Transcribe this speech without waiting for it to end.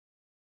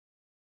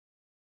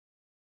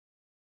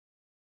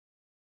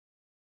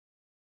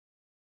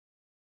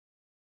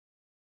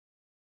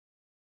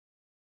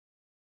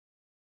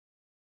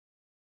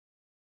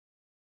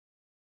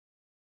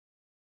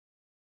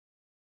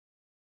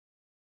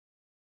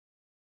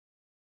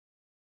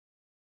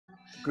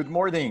Good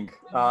morning,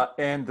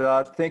 and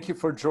thank you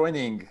for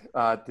joining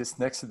this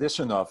next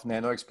edition of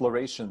Nano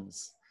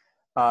Explorations.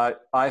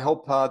 I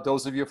hope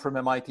those of you from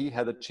MIT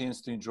had a chance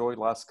to enjoy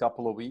the last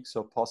couple of weeks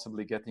of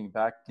possibly getting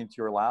back into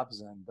your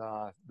labs and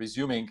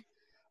resuming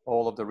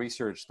all of the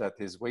research that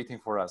is waiting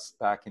for us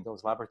back in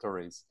those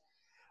laboratories.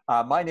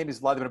 My name is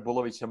Vladimir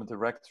Bulovic. I'm a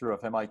director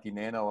of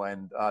MIT.nano,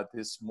 and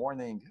this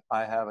morning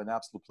I have an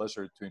absolute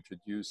pleasure to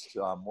introduce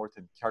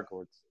Morten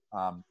Kjaergaard,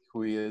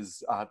 who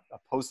is a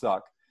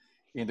postdoc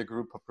in the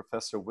group of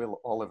Professor Will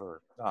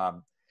Oliver.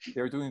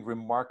 They're doing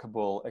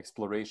remarkable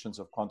explorations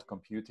of quantum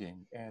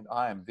computing, and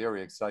I am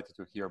very excited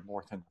to hear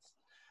Morten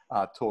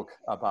talk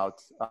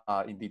about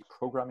indeed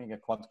programming a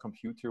quantum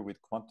computer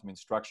with quantum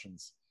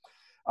instructions.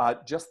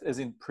 Just as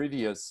in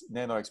previous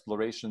nano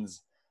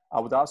explorations, I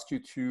would ask you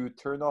to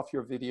turn off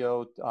your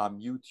video,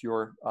 mute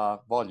your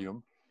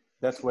volume.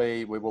 That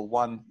way we will,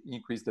 one,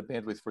 increase the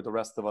bandwidth for the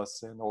rest of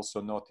us and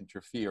also not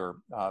interfere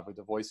with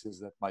the voices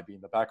that might be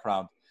in the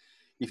background.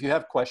 If you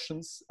have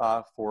questions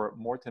for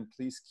Morten,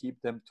 please keep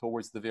them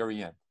towards the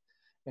very end.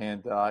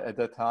 And at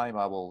that time,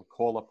 I will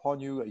call upon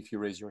you if you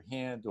raise your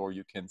hand, or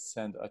you can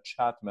send a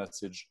chat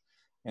message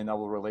and I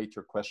will relate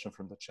your question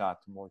from the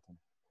chat to Morten.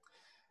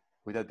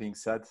 With that being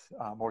said,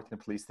 Morten,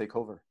 please take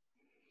over.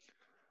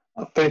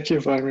 Thank you,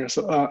 Vladimir.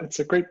 So it's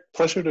a great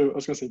pleasure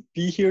to,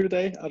 be here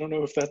today. I don't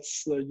know if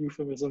that's the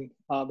euphemism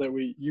that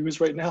we use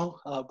right now,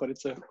 but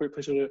it's a great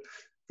pleasure to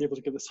be able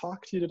to give this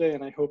talk to you today,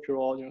 and I hope you're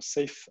all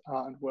safe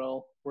and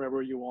well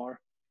wherever you are.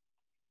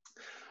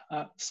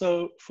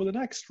 So for the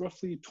next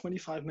roughly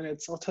 25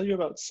 minutes, I'll tell you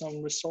about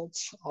some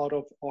results out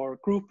of our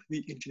group,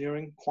 the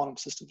Engineering Quantum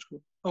Systems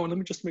group. Oh, and let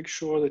me just make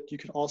sure that you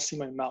can all see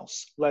my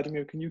mouse.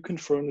 Vladimir, can you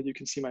confirm that you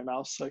can see my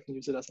mouse so I can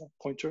use it as a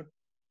pointer?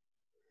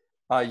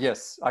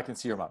 Yes, I can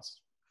see your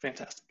mouse.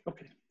 Fantastic.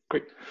 Okay,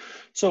 great.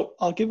 So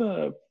I'll give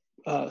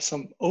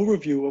some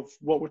overview of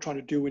what we're trying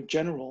to do in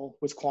general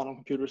with quantum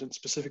computers, and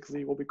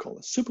specifically what we call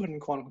a superconducting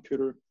quantum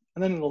computer.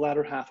 And then in the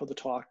latter half of the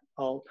talk,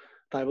 I'll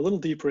dive a little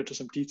deeper into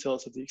some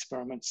details of the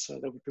experiments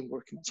that we've been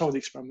working on, some of the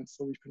experiments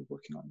that we've been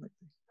working on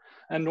lately.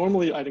 And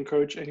normally I'd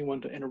encourage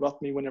anyone to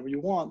interrupt me whenever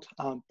you want,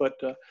 but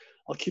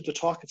I'll keep the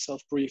talk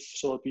itself brief,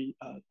 so there'll be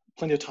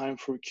plenty of time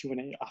for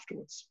Q&A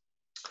afterwards.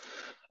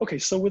 Okay,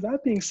 so with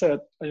that being said,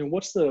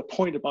 what's the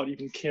point about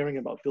even caring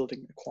about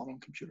building a quantum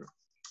computer?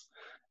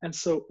 And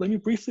so let me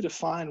briefly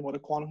define what a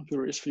quantum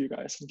computer is for you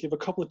guys and give a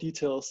couple of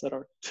details that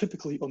are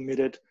typically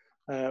omitted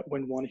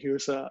when one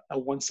hears a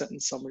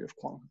one-sentence summary of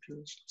quantum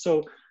computers.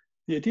 So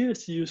the idea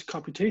is to use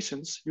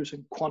computations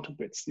using quantum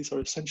bits. These are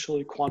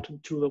essentially quantum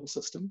two-level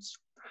systems.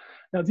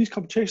 Now, these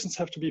computations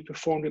have to be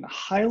performed in a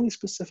highly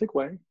specific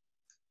way.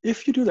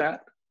 If you do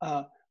that,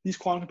 these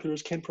quantum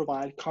computers can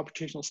provide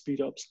computational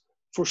speedups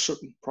for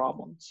certain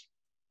problems.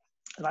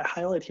 And I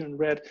highlight here in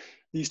red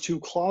these two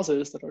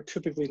clauses that are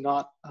typically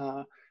not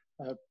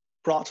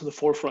brought to the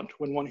forefront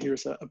when one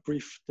hears a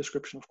brief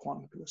description of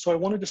quantum computers. So I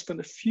wanted to spend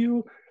a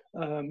few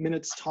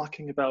minutes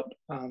talking about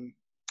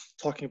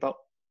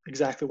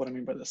exactly what I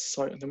mean by this.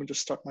 Sorry, let me just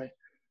start my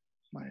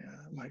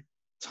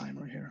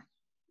timer here.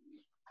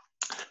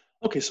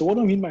 Okay, so what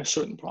do I mean by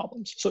certain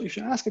problems? So if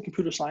you ask a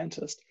computer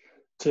scientist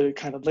to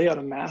kind of lay out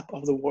a map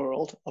of the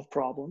world of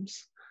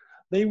problems,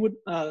 they would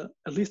at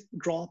least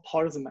draw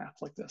part of the map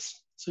like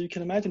this. So you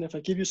can imagine if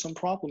I give you some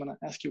problem and I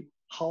ask you,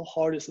 how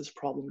hard is this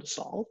problem to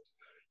solve?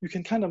 You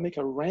can kind of make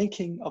a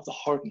ranking of the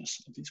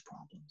hardness of these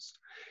problems.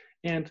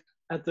 And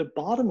at the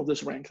bottom of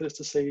this rank, that is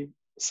to say,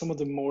 some of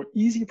the more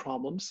easy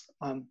problems,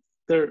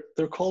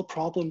 they're called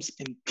problems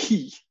in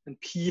P, and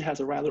P has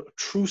a rather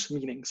obtruse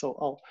meaning.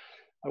 So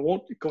I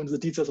won't go into the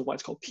details of why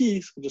it's called P,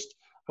 so just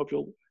hope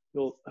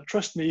you'll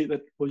trust me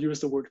that we'll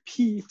use the word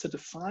P to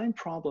define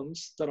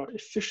problems that are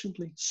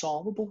efficiently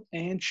solvable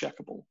and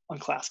checkable on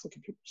classical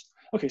computers.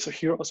 Okay, so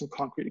here are some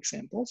concrete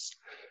examples.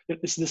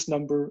 Is this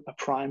number a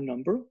prime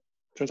number?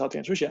 Turns out the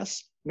answer is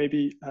yes.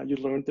 Maybe you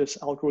learned this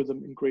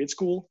algorithm in grade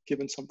school.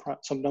 Given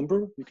some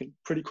number, you can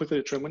pretty quickly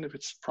determine if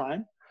it's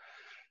prime.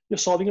 You're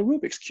solving a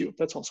Rubik's Cube.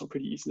 That's also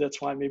pretty easy.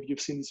 That's why maybe you've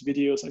seen these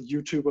videos on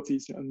YouTube of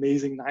these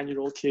amazing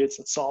 9-year-old kids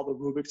that solve a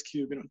Rubik's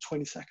Cube in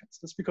 20 seconds.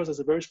 That's because there's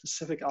a very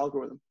specific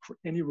algorithm for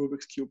any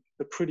Rubik's Cube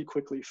that pretty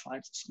quickly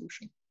finds a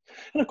solution.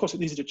 And of course,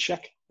 it's easy to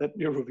check that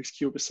your Rubik's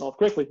Cube is solved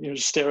correctly.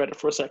 Just stare at it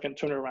for a second,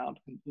 turn it around,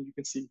 and you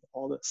can see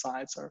all the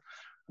sides are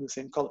the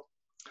same color.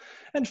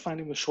 And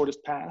finding the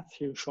shortest path,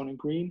 here shown in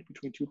green,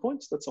 between 2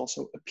 points, that's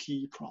also a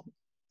P problem.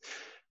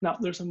 Now,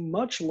 there's a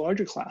much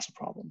larger class of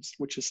problems,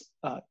 which is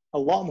a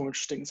lot more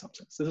interesting in some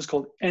sense. This is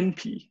called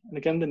NP. And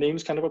again, the name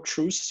is kind of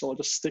obtruse, so I'll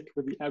just stick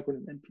with the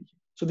acronym NP.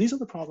 So these are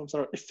the problems that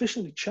are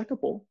efficiently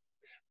checkable,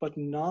 but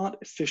not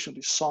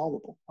efficiently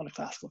solvable on a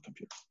classical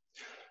computer.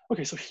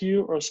 Okay, so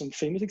here are some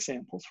famous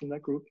examples from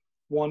that group.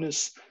 One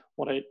is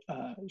what I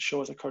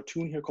show as a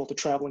cartoon here called the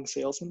traveling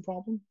salesman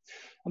problem.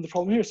 And the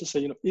problem here is to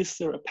say, is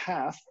there a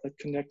path that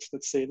connects,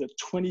 let's say, the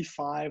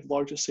 25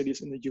 largest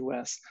cities in the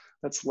US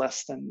that's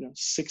less than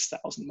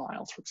 6,000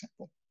 miles, for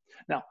example?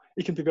 Now,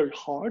 it can be very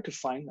hard to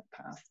find that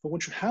path, but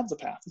once you have the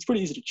path, it's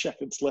pretty easy to check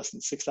that it's less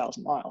than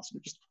 6,000 miles.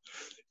 You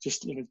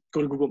just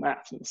go to Google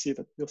Maps and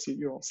you'll see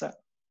you're all set.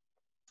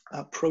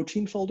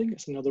 Protein folding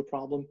is another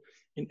problem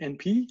in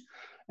NP.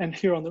 And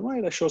here on the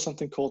right, I show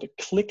something called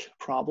a click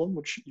problem,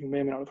 which you may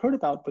or may not have heard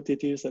about, but the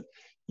idea is that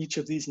each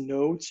of these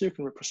nodes here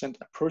can represent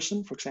a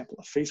person, for example,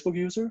 a Facebook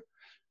user.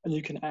 And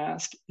you can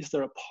ask, is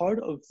there a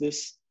part of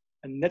this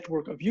a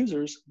network of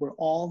users where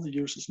all the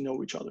users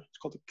know each other? It's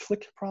called the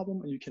click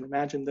problem. And you can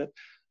imagine that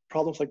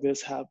problems like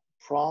this have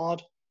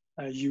broad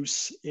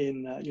use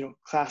in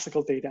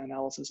classical data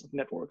analysis of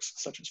networks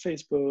such as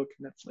Facebook,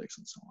 Netflix,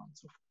 and so on and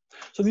so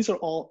forth. So these are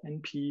all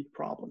NP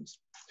problems.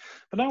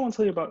 But now I want to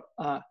tell you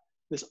about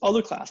this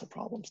other class of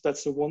problems.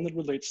 That's the one that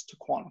relates to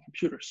quantum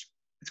computers.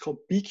 It's called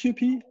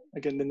BQP.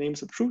 Again, the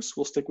name's obtuse.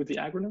 We'll stick with the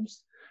acronyms.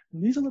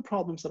 And these are the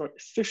problems that are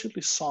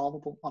efficiently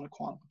solvable on a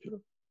quantum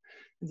computer.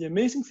 And the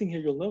amazing thing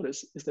here you'll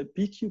notice is that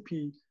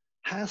BQP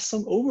has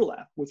some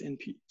overlap with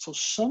NP. So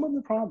some of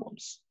the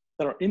problems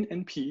that are in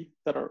NP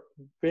that are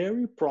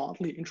very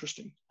broadly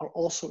interesting are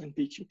also in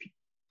BQP.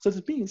 So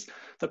this means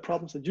that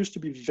problems that used to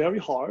be very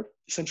hard,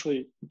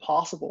 essentially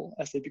impossible,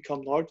 as they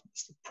become large,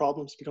 as the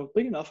problems become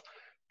big enough,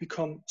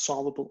 become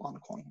solvable on a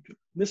quantum computer.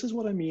 This is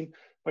what I mean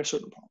by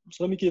certain problems.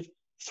 So let me give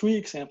 3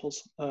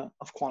 examples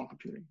of quantum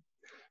computing.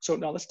 So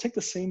now let's take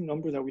the same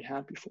number that we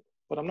had before,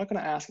 but I'm not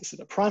going to ask, is it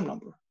a prime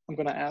number? I'm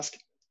going to ask,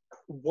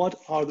 what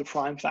are the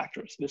prime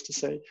factors? That is to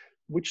say,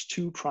 which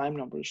 2 prime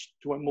numbers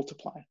do I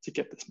multiply to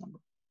get this number?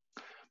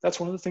 That's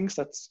one of the things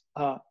that's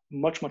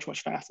much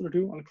faster to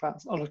do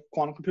on a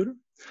quantum computer.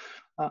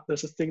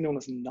 There's a thing known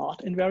as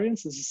knot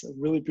invariance. This is a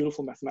really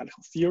beautiful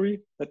mathematical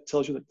theory that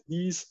tells you that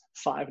these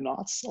 5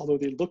 knots, although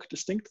they look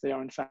distinct, they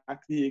are in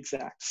fact the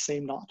exact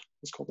same knot.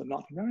 It's called the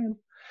knot invariant.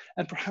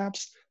 And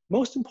perhaps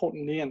most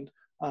importantly, and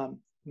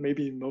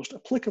maybe most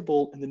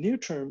applicable in the near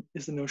term,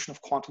 is the notion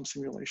of quantum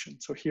simulation.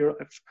 So here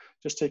I've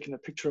just taken a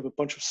picture of a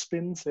bunch of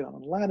spins laid out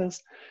on a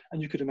lattice,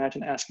 and you could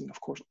imagine asking,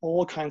 of course,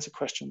 all kinds of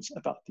questions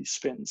about these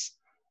spins.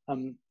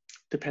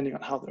 Depending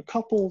on how they're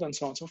coupled and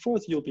so on and so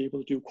forth, you'll be able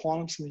to do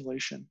quantum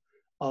simulation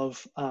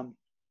of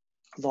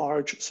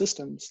large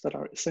systems that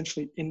are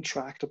essentially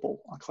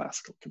intractable on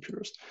classical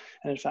computers.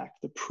 And in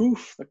fact, the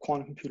proof that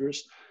quantum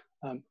computers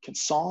can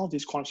solve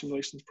these quantum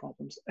simulations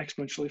problems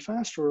exponentially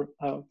faster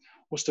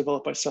was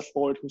developed by Seth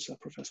Lloyd, who's a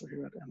professor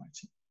here at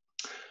MIT.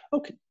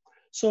 Okay,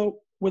 so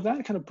with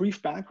that kind of brief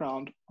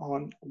background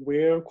on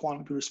where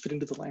quantum computers fit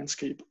into the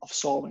landscape of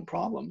solving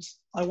problems,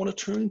 I want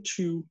to turn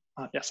to,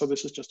 so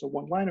this is just a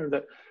one-liner,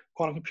 that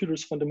quantum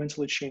computers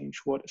fundamentally change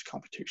what is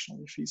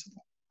computationally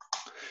feasible.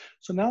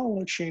 So now I want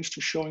to change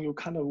to showing you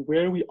kind of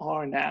where we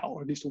are now,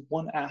 or at least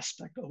one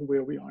aspect of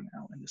where we are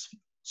now in this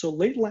field. So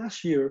late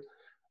last year,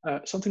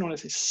 something known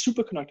as a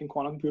superconducting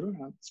quantum computer,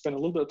 and I'll spend a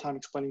little bit of time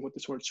explaining what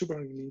this word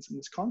superconducting means in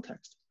this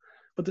context,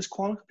 but this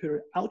quantum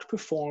computer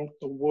outperformed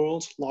the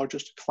world's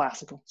largest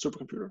classical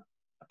supercomputer,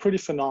 a pretty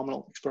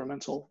phenomenal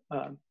experimental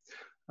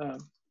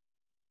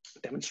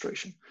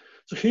demonstration.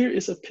 So here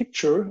is a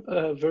picture,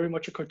 very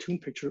much a cartoon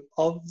picture,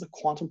 of the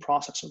quantum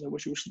processor that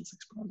was used in this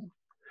experiment.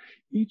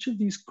 Each of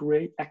these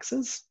gray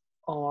X's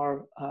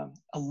are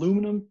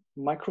aluminum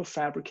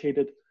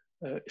microfabricated,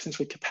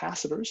 essentially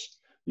capacitors.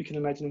 You can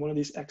imagine one of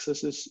these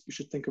X's is, you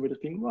should think of it as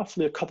being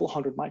roughly a couple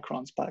hundred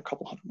microns by a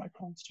couple hundred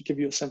microns to give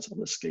you a sense of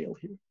the scale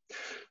here.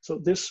 So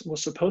this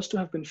was supposed to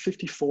have been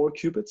 54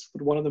 qubits,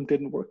 but one of them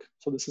didn't work.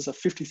 So this is a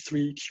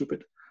 53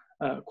 qubit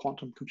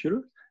quantum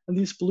computer. And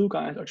these blue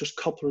guys are just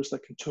couplers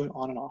that can turn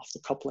on and off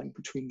the coupling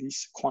between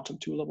these quantum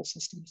 2-level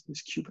systems,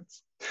 these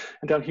qubits.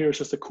 And down here is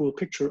just a cool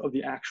picture of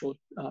the actual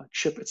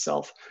chip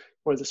itself,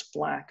 where this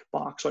black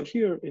box right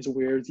here is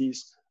where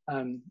these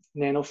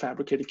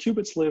nano-fabricated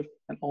qubits live,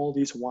 and all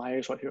these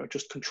wires right here are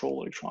just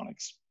control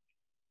electronics.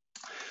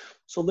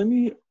 So let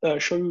me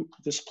show you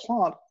this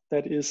plot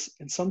that is,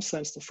 in some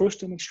sense, the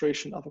first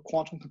demonstration of a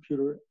quantum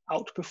computer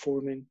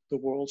outperforming the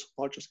world's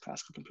largest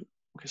classical computer.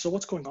 Okay, so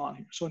what's going on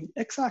here? So on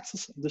the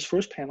x-axis of this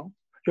first panel,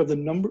 you have the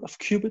number of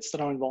qubits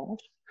that are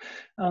involved.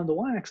 And on the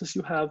y-axis,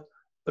 you have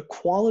the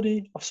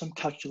quality of some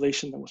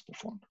calculation that was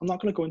performed. I'm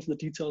not going to go into the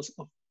details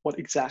of what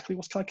exactly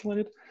was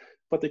calculated,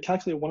 but they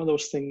calculated one of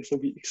those things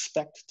that we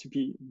expect to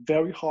be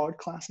very hard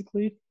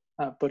classically,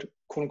 but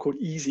quote unquote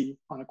easy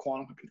on a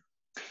quantum computer.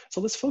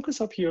 So let's focus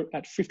up here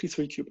at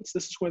 53 qubits.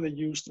 This is where they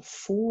use the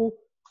full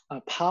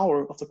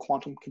power of the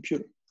quantum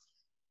computer.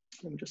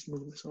 Let me just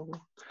move this over.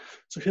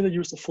 So here they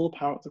use the full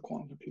power of the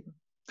quantum computer.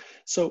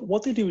 So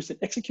what they do is they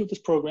execute this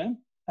program,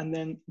 and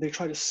then they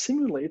try to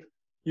simulate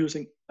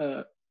using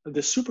the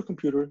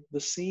supercomputer, the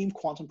same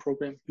quantum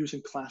program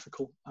using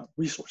classical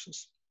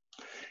resources.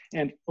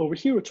 And over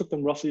here, it took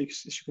them roughly,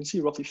 as you can see,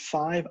 roughly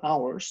 5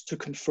 hours to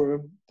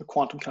confirm the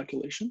quantum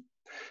calculation.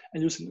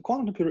 And using the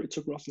quantum computer, it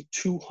took roughly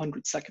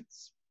 200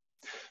 seconds.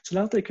 So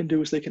now what they can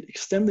do is they can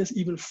extend this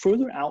even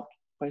further out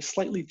by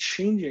slightly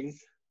changing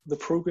the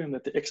program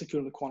that they execute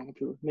on the quantum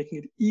computer, making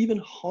it even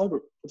harder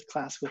for the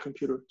classical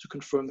computer to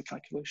confirm the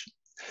calculation.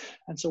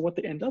 And so what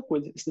they end up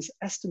with is this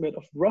estimate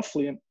of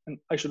roughly, and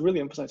I should really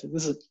emphasize that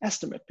this is an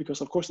estimate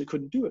because of course they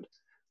couldn't do it,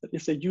 that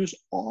if they use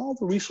all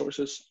the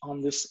resources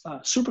on this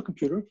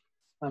supercomputer,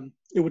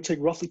 it would take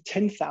roughly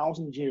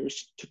 10,000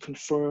 years to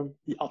confirm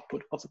the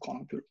output of the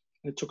quantum computer.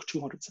 And it took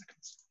 200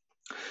 seconds.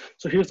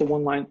 So here's the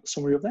one-line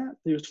summary of that.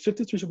 They used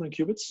 53 superconducting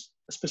qubits,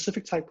 a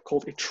specific type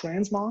called a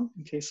transmon,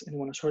 in case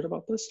anyone has heard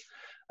about this.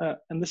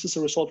 And this is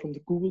a result from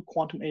the Google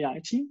Quantum AI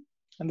team.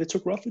 And they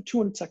took roughly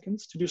 200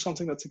 seconds to do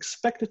something that's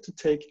expected to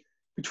take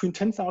between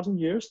 10,000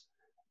 years,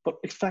 but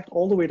in fact,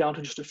 all the way down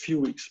to just a few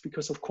weeks.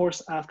 Because of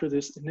course, after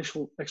this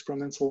initial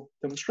experimental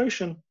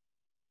demonstration,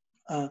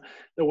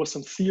 there was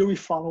some theory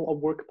follow-up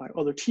work by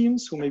other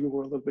teams who maybe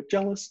were a little bit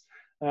jealous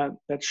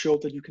that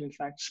showed that you can in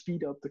fact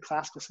speed up the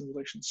classical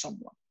simulation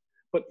somewhat.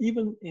 But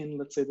even in,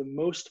 let's say, the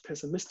most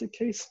pessimistic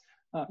case,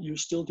 you're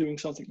still doing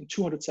something in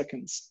 200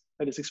 seconds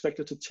that is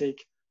expected to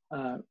take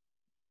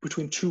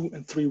between 2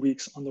 and 3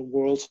 weeks on the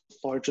world's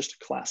largest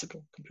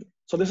classical computer.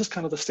 So this is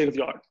kind of the state of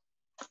the art.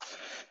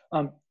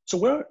 So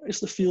where is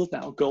the field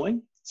now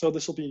going? So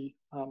this will be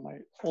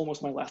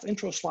almost my last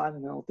intro slide,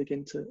 and then I'll dig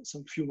into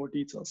some few more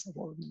details of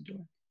what we've been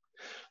doing.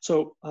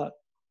 So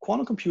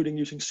quantum computing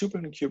using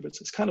superconducting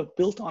qubits is kind of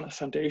built on a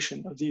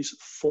foundation of these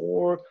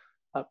 4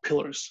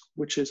 pillars,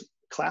 which is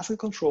classical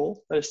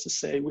control. That is to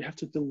say, we have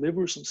to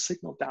deliver some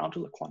signal down to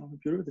the quantum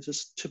computer. This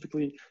is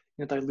typically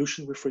in a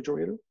dilution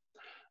refrigerator.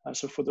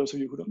 So for those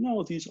of you who don't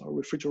know, these are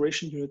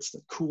refrigeration units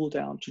that cool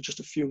down to just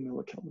a few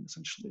millikelvin,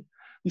 essentially.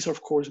 These are,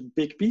 of course,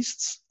 big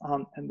beasts,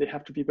 and they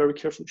have to be very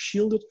carefully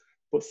shielded,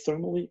 both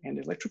thermally and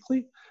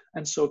electrically.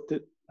 And so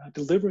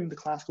delivering the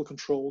classical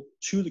control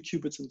to the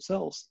qubits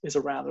themselves is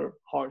a rather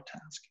hard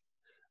task.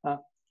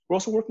 We're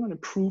also working on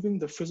improving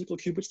the physical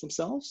qubits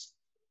themselves.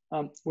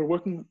 We're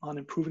working on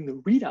improving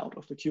the readout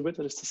of the qubit.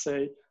 That is to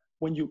say,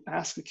 when you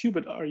ask the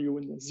qubit, are you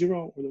in the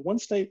 0 or the 1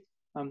 state?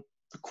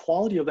 The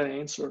quality of that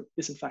answer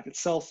is in fact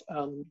itself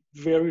a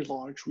very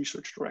large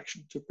research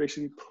direction to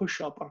basically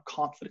push up our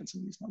confidence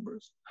in these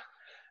numbers.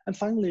 And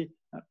finally,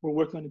 we're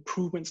working on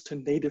improvements to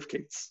native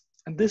gates.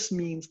 And this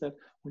means that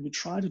when you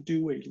try to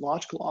do a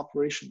logical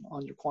operation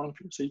on your quantum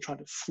computer, so you try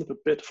to flip a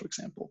bit, for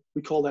example,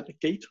 we call that a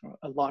gate or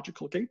a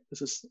logical gate.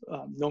 This is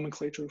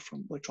nomenclature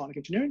from electronic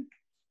engineering.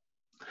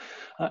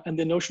 And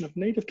the notion of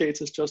native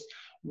gates is just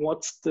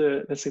what's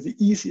the, let's say, the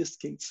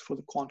easiest gates for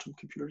the quantum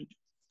computer to do.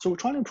 So we're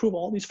trying to improve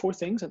all these 4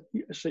 things, and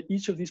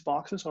each of these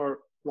boxes are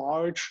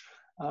large,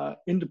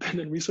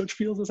 independent research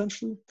fields,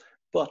 essentially.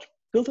 But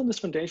built on this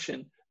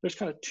foundation, there's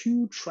kind of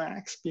 2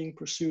 tracks being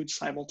pursued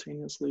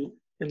simultaneously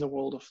in the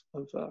world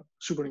of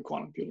superconducting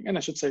quantum computing, and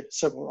I should say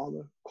several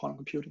other quantum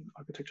computing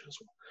architectures as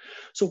well.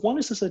 So one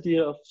is this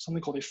idea of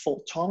something called a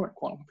fault-tolerant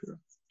quantum computer.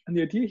 And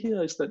the idea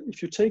here is that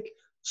if you take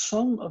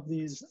some of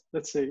these,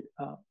 let's say,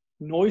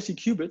 noisy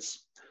qubits,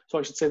 so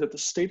I should say that the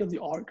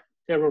state-of-the-art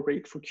error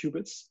rate for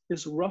qubits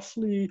is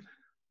roughly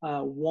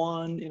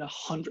 1 in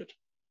 100,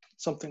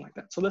 something like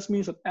that. So this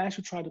means that as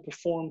you try to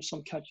perform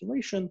some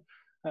calculation,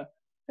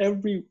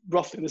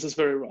 roughly, this is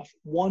very rough,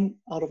 1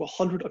 out of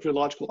 100 of your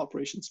logical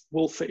operations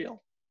will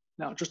fail.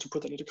 Now, just to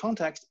put that into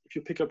context, if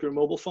you pick up your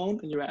mobile phone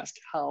and you ask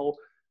how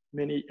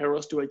many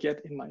errors do I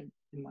get in my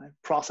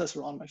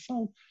processor on my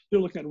phone,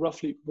 you're looking at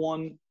roughly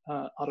 1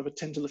 out of a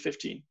 10 to the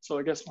 15. So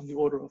I guess on the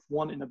order of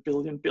 1 in a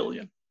billion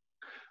billion.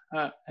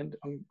 And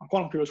on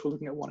quantum computers, we're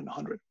looking at 1 in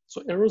 100.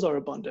 So errors are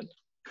abundant.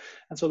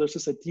 And so there's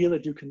this idea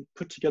that you can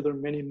put together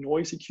many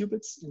noisy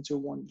qubits into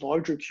one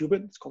larger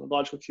qubit. It's called a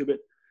logical qubit,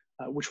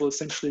 which will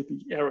essentially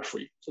be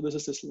error-free. So this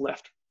is this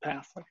left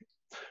path right here.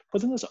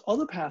 But then there's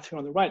another path here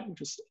on the right,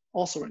 which is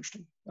also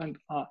interesting. And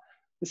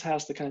this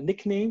has the kind of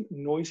nickname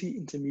noisy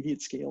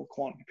intermediate scale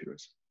quantum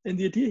computers. And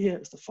the idea here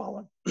is the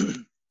following.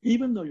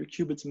 Even though your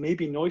qubits may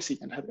be noisy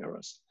and have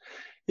errors,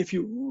 if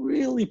you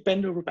really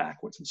bend over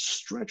backwards and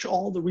stretch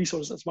all the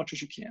resources as much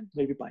as you can,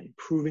 maybe by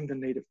improving the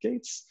native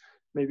gates,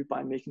 maybe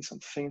by making some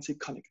fancy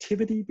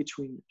connectivity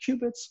between your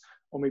qubits,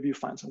 or maybe you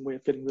find some way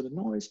of getting rid of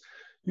noise,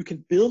 you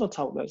can build on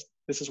top of that.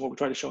 This is what we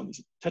try to show in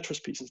these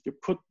Tetris pieces. You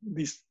put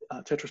these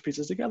Tetris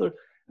pieces together,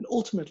 and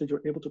ultimately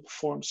you're able to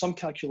perform some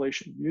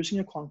calculation using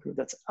a quantum computer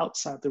that's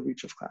outside the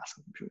reach of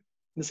classical computing.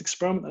 This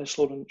experiment that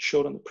I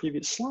showed on the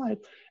previous slide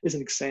is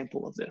an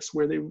example of this,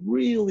 where they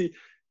really,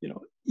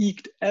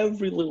 eked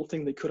every little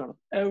thing they could out of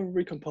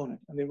every component,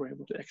 and they were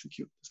able to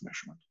execute this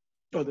measurement,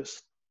 or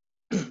this,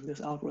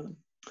 this algorithm.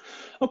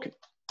 Okay,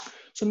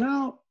 so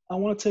now I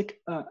want to take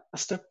a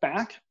step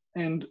back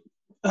and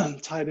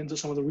tie it into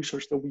some of the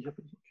research that we have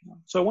been looking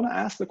on. So I want to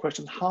ask the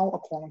question, how a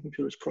quantum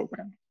computer is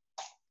programmed.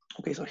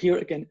 Okay, so here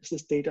again is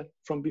this data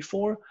from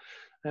before,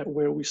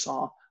 where we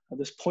saw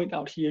this point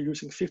out here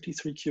using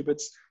 53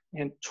 qubits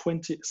and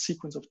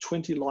sequence of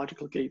 20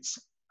 logical gates,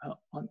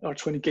 or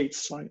 20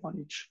 gates, sorry, on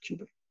each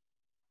qubit.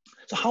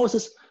 So how is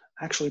this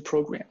actually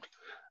programmed?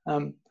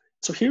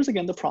 So here's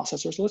again the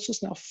processor. So let's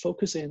just now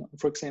focus in on,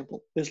 for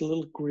example, this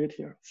little grid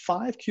here,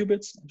 5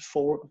 qubits and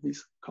 4 of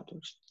these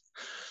couplers.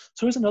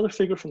 So here's another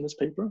figure from this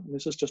paper. And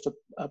this is just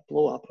a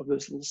blow up of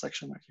this little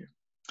section right here.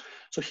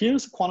 So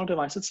here's the quantum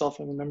device itself.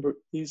 And remember,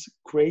 these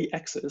gray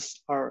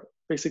X's are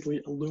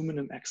basically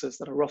aluminum X's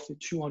that are roughly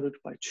 200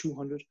 by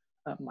 200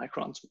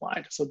 microns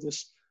wide. So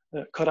this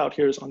cutout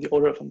here is on the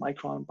order of a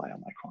micron by a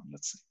micron,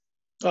 let's say.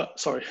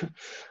 Sorry,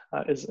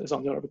 is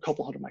on the order of a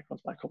couple hundred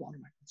microns by a couple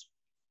hundred microns.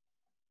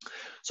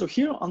 So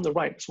here on the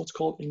right is what's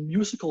called a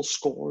musical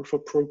score for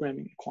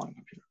programming a quantum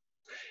computer.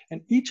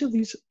 And each of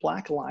these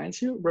black lines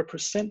here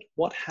represent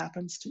what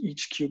happens to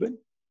each qubit.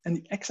 And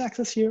the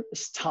x-axis here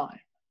is time.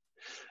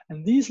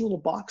 And these little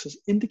boxes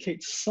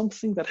indicate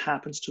something that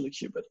happens to the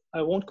qubit.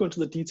 I won't go into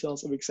the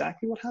details of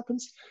exactly what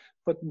happens,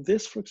 but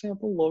this, for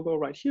example, logo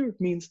right here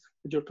means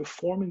that you're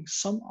performing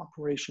some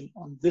operation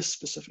on this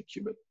specific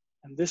qubit.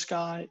 And this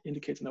guy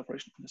indicates an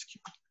operation on this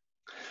qubit.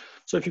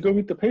 So if you go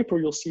read the paper,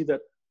 you'll see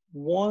that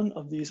one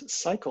of these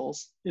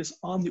cycles is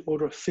on the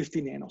order of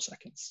 50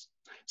 nanoseconds.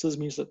 So this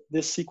means that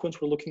this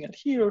sequence we're looking at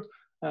here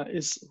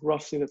is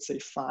roughly, let's say,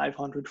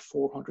 500,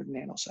 400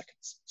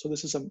 nanoseconds. So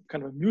this is a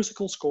kind of a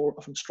musical score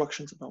of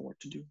instructions about what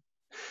to do.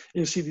 And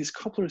you see these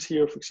couplers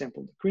here, for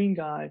example, the green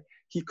guy,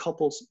 he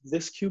couples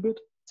this qubit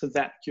to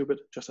that qubit,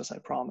 just as I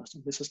promised.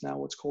 And this is now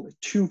what's called a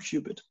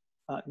 2-qubit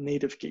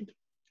native gate.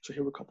 So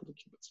here we couple the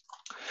qubits.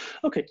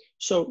 Okay,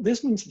 so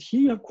this means that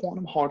here you have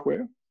quantum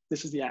hardware.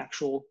 This is the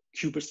actual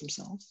qubits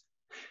themselves.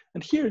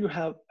 And here you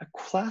have a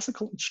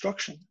classical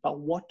instruction about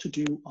what to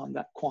do on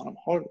that quantum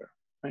hardware,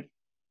 right?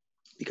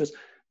 Because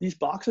these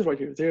boxes right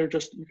here, they're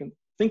just, you can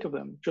think of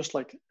them just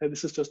like,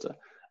 this is just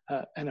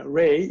an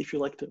array, if you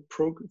like to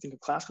think of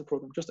classical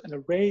program, just an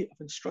array of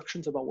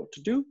instructions about what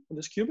to do on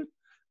this qubit.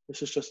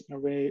 This is just an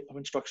array of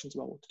instructions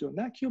about what to do on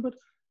that qubit.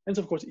 And it's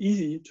of course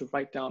easy to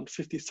write down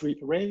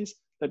 53 arrays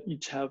that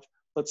each have,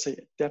 let's say,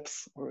 a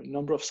depth or a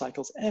number of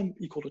cycles m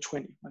equal to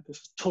 20. Right? This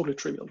is totally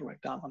trivial to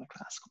write down on a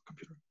classical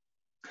computer.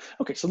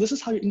 Okay, so this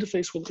is how you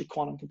interface with a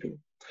quantum computer.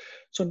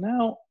 So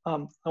now I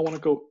want to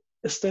go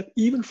a step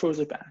even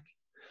further back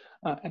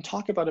and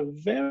talk about a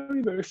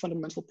very, very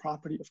fundamental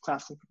property of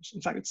classical computers.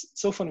 In fact, it's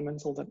so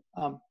fundamental that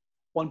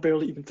one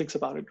barely even thinks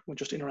about it when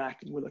just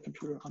interacting with a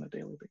computer on a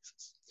daily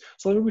basis.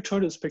 So let me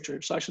return to this picture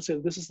here. So I should say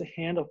that this is the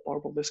hand of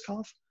Barbara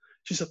Liskov.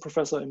 She's a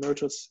professor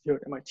emeritus here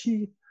at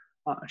MIT.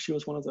 She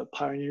was one of the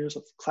pioneers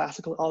of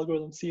classical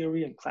algorithm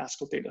theory and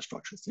classical data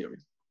structure theory.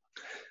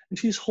 And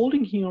she's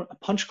holding here a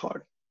punch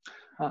card.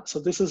 So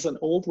this is an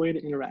old way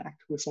to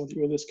interact with some of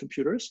the earliest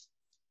computers.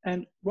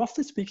 And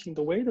roughly speaking,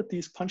 the way that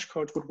these punch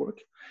cards would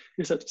work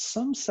is that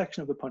some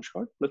section of the punch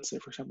card, let's say,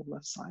 for example, the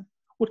left side,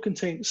 would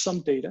contain some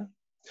data,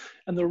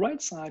 and the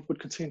right side would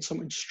contain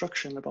some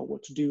instruction about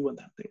what to do on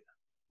that data.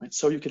 Right?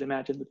 So you can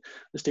imagine that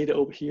this data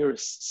over here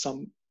is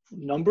some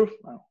number,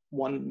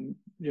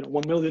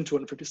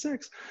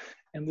 1,256,000,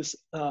 and this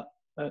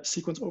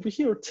sequence over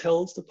here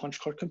tells the punch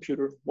card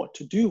computer what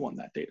to do on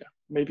that data.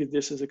 Maybe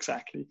this is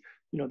exactly,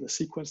 the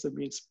sequence that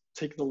means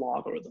take the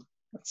logarithm,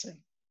 let's say.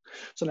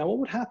 So now what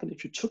would happen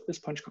if you took this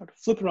punch card,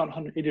 flip it around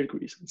 180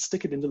 degrees and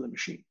stick it into the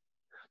machine?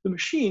 The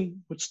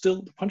machine would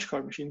still, the punch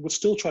card machine would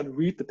still try to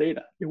read the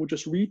data. It would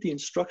just read the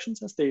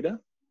instructions as data,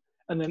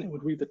 and then it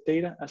would read the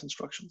data as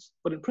instructions.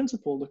 But in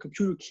principle, the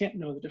computer can't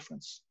know the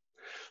difference.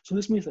 So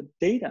this means that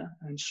data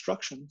and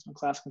instructions on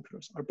classical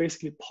computers are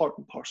basically part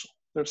and parcel.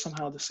 They're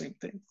somehow the same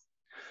thing.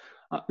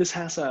 This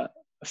has a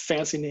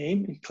fancy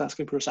name in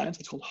classical computer science.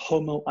 It's called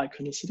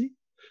homoiconicity.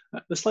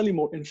 The slightly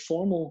more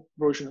informal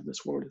version of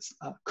this word is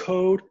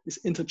code is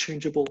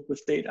interchangeable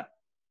with data.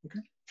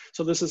 Okay?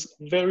 So this is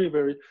a very,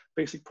 very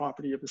basic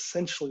property of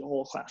essentially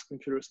all classical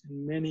computers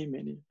in many,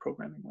 many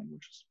programming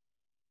languages.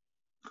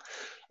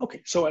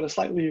 Okay, so at a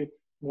slightly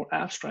more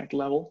abstract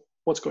level,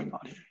 what's going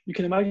on here? You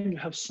can imagine you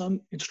have some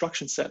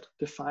instruction set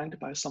defined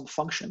by some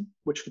function,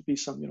 which could be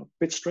some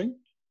bit string.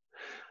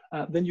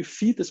 Then you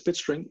feed this bit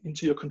string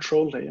into your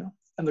control layer,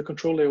 and the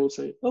control layer will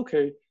say,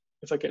 okay,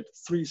 if I get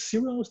 3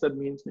 zeros, that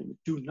means maybe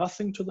do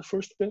nothing to the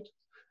first bit.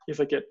 If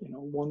I get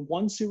 1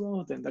 1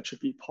 0, then that should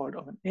be part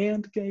of an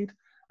AND gate,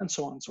 and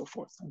so on and so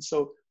forth. And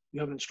so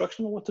you have an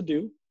instruction on what to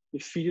do. You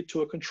feed it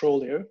to a control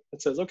layer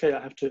that says, okay, I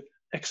have to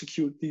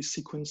execute these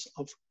sequence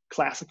of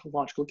classical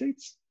logical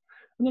gates.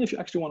 And then if you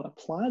actually want to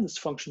apply this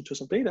function to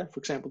some data,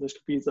 for example, this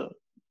could be the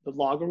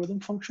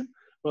logarithm function.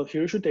 Well,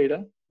 here's your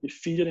data. You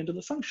feed it into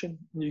the function,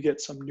 and you get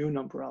some new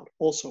number out,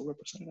 also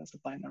represented as a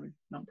binary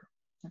number.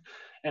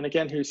 And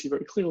again, here you see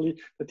very clearly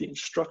that the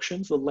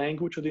instructions, the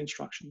language of the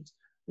instructions,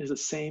 is the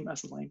same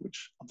as the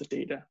language of the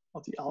data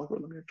of the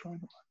algorithm you're trying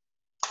to run.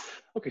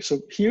 Okay, so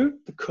here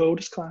the code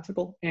is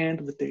classical and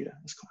the data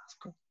is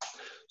classical.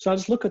 So I'll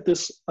just look at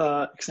this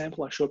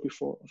example I showed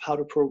before of how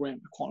to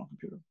program a quantum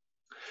computer.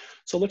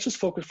 So let's just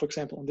focus, for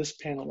example, on this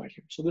panel right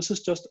here. So this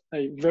is just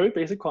a very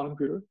basic quantum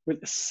computer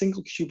with a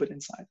single qubit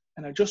inside.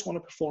 And I just want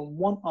to perform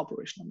one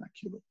operation on that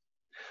qubit.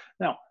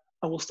 Now,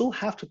 I will still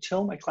have to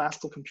tell my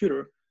classical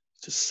computer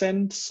to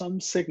send some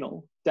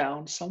signal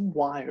down some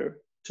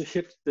wire to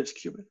hit this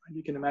qubit.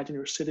 You can imagine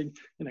you're sitting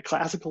in a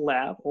classical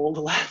lab. All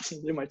the labs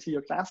at MIT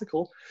are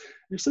classical.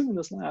 You're sitting in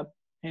this lab,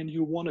 and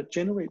you want to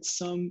generate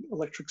some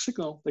electric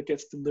signal that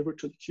gets delivered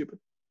to the qubit.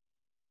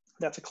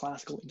 That's a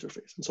classical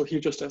interface. And so here,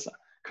 just as a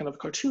kind of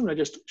cartoon, I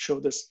just show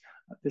this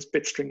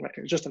bit string right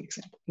here, just an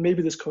example.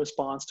 Maybe this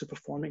corresponds to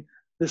performing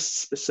this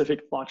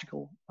specific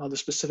logical, the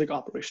specific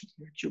operation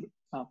in your qubit.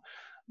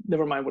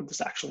 never mind what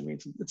this actually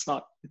means.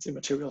 It's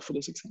immaterial for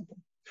this example.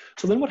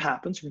 So then what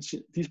happens, you can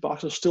see these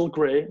boxes are still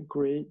gray.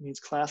 Gray means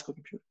classical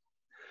computing.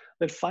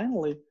 Then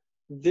finally,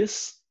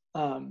 this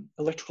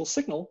electrical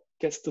signal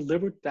gets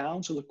delivered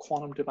down to the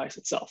quantum device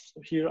itself.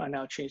 So here I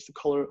now change the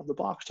color of the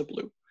box to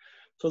blue.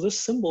 So this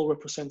symbol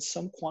represents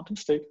some quantum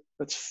state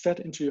that's fed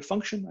into your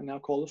function. I now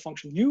call the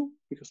function U,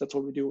 because that's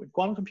what we do in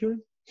quantum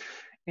computing.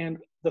 And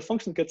the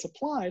function that gets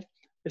applied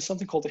is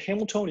something called the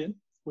Hamiltonian,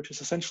 which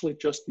is essentially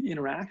just the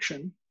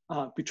interaction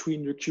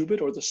between your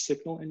qubit or the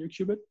signal in your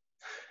qubit.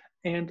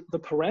 And the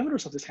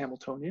parameters of this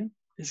Hamiltonian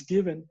is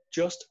given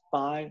just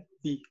by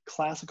the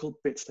classical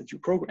bits that you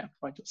program,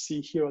 right? You'll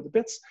see here are the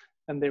bits,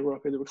 and they were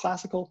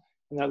classical,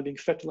 and now they're being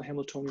fed to the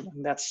Hamiltonian,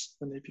 and that's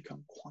when they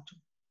become quantum.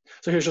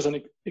 So here's just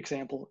an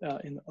example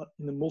in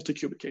the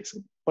multi-qubit case,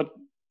 but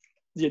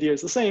the idea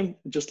is the same,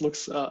 it just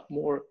looks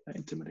more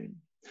intimidating.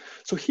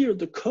 So here,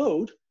 the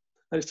code,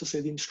 that is to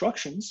say the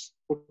instructions,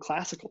 were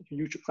classical. You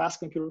use your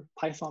classical computer,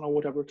 Python or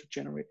whatever, to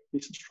generate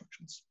these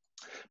instructions.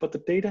 But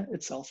the data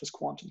itself is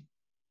quantum.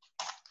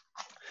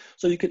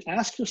 So you could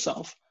ask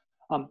yourself,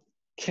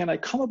 can I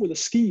come up with a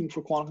scheme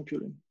for quantum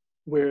computing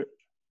where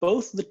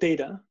both the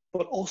data,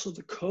 but also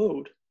the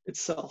code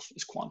itself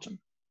is quantum,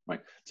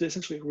 right? To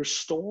essentially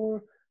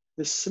restore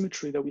this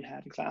symmetry that we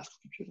had in classical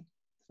computing.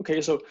 Okay,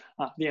 so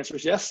the answer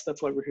is yes,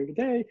 that's why we're here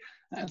today.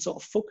 And so I'll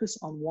focus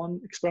on one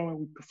experiment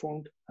we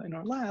performed in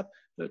our lab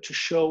to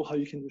show how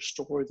you can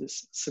restore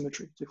this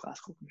symmetry to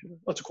classical computer,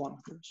 or to quantum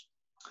computers.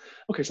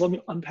 Okay, so let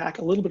me unpack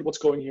a little bit what's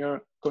going on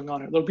here.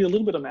 There'll be a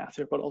little bit of math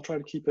here, but I'll try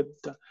to keep it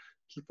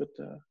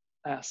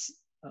as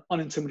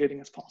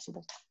unintimidating as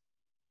possible.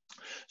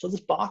 So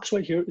this box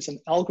right here is an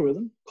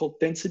algorithm called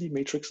Density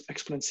Matrix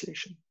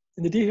Exponentiation.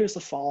 And the idea here is the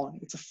following.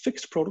 It's a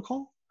fixed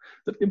protocol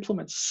that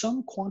implements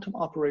some quantum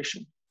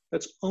operation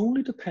that's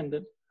only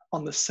dependent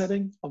on the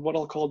setting of what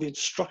I'll call the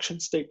instruction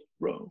state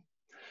rho.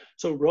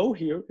 So rho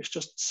here is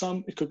just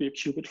some, it could be a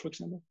qubit, for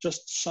example,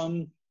 just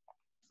some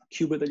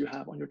qubit that you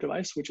have on your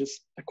device, which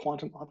is a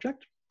quantum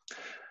object.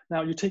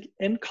 Now you take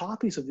n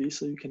copies of these,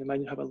 so you can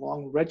imagine you have a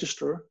long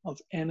register of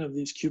n of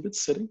these qubits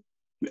sitting.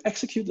 You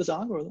execute this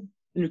algorithm,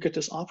 and you get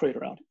this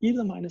operator out, e to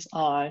the minus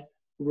I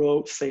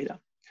rho theta.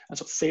 And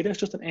so theta is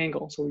just an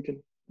angle, so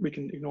we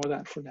can ignore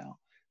that for now.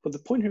 But the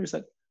point here is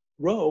that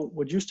rho,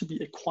 what used to be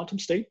a quantum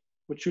state,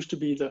 which used to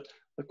be the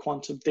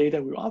quantum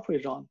data we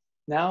operated on,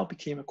 now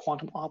became a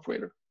quantum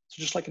operator.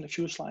 So just like in a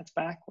few slides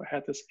back, where I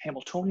had this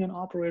Hamiltonian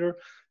operator,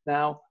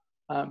 now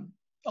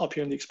up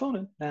here in the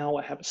exponent, now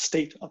I have a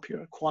state up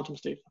here, a quantum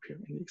state up here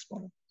in the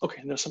exponent.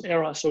 Okay, and there's some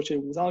error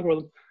associated with this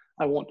algorithm.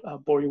 I won't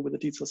bore you with the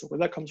details of where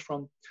that comes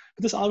from.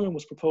 But this algorithm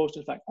was proposed,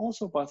 in fact,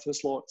 also by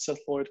Seth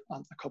Lloyd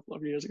a couple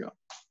of years ago.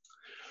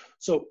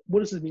 So what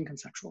does this mean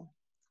conceptually?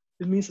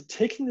 It means that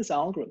taking this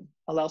algorithm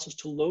allows us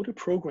to load a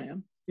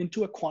program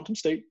into a quantum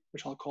state,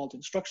 which I'll call the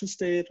instruction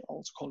state, I'll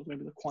also call it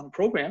maybe the quantum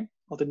program,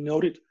 or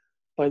denote it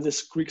by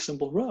this Greek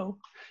symbol rho,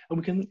 and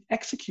we can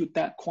execute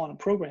that quantum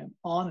program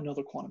on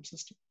another quantum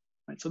system.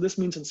 Right? So this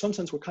means in some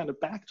sense, we're kind of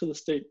back to the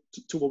state,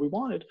 to what we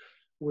wanted,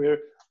 where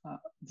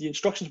the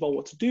instructions about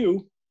what to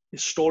do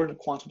is stored in a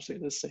quantum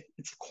state. Let's say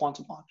it's a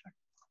quantum object.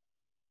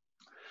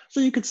 So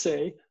you could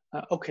say,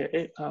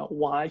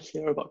 why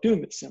care about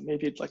doing this?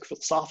 Maybe it like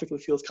philosophically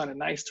feels kind of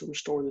nice to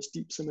restore this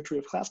deep symmetry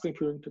of classical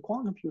computing to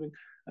quantum computing,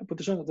 but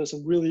there's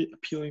some really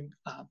appealing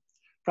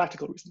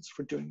practical reasons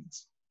for doing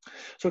this.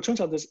 So it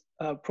turns out this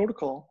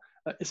protocol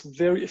is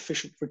very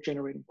efficient for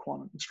generating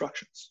quantum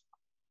instructions.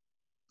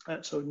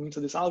 So it means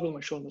that this algorithm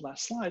I showed in the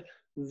last slide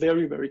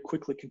very, very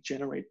quickly can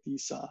generate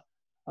these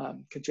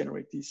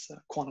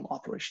quantum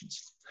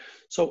operations.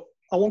 So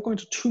I won't go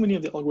into too many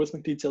of the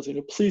algorithmic details.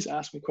 Please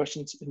ask me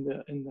questions in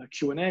the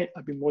Q&A.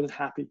 I'd be more than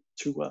happy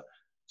to go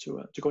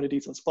into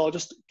details. But I'll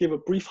just give a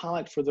brief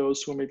highlight for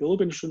those who are maybe a little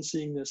bit interested in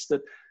seeing this,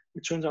 that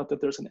it turns out that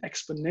there's an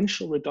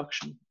exponential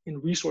reduction in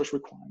resource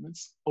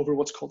requirements over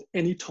what's called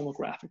any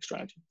tomographic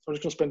strategy. So I'm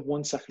just gonna spend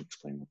 1 second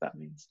explaining what that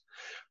means.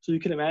 So you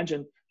can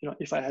imagine,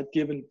 if I had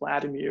given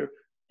Vladimir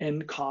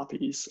n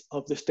copies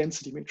of this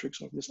density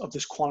matrix, of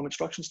this quantum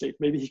instruction state,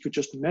 maybe he could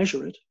just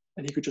measure it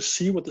and he could just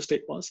see what the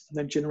state was and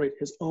then generate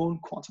his own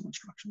quantum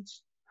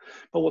instructions.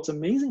 But what's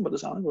amazing about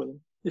this algorithm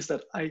is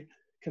that I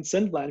can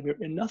send Vladimir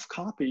enough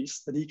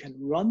copies that he can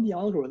run the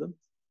algorithm,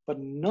 but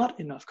not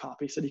enough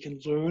copies that he can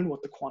learn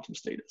what the quantum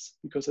state is.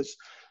 Because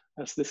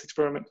as this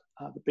experiment,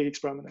 the big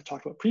experiment I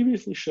talked about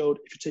previously showed,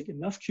 if you take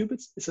enough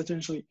qubits, it's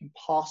essentially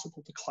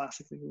impossible to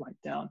classically write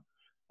down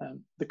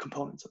the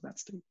components of that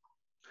state.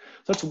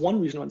 So that's one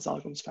reason why this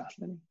algorithm is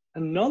fascinating.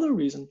 Another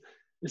reason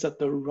is that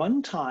the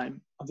runtime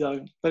of the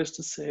algorithm, that is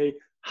to say,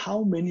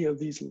 how many of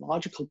these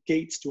logical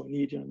gates do I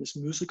need, this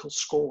musical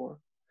score,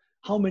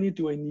 how many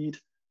do I need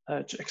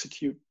to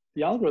execute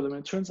the algorithm?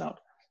 And it turns out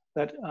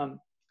that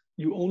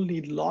you only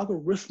need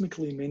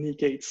logarithmically many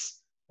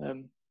gates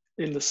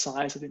in the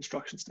size of the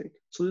instruction state.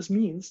 So this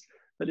means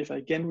that if I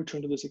again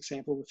return to this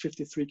example with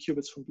 53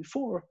 qubits from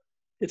before,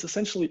 it's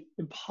essentially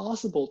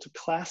impossible to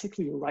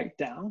classically write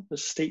down the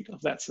state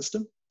of that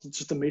system. It's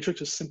just the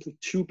matrix is simply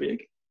too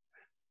big.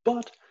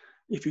 But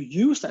if you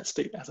use that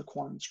state as a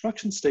quantum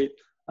instruction state,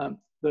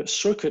 the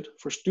circuit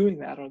for doing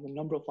that, or the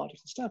number of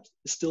logical steps,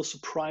 is still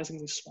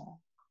surprisingly small.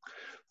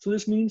 So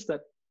this means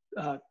that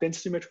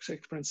density matrix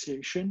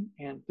exponentiation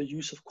and the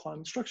use of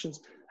quantum instructions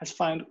has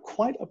found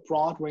quite a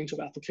broad range of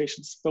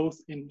applications, both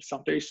in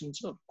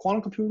foundations of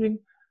quantum computing,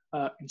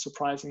 in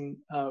surprising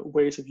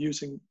ways of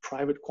using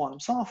private quantum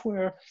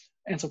software,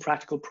 and some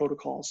practical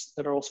protocols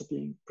that are also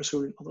being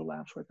pursued in other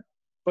labs right now.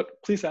 But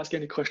please ask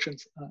any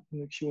questions in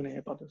the Q&A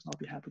about this, and I'll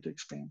be happy to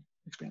expand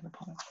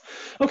upon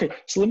it. Okay,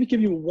 so let me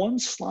give you one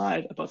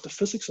slide about the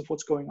physics of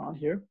what's going on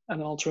here, and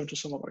then I'll turn to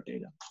some of our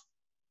data.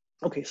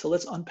 Okay, so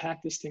let's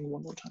unpack this thing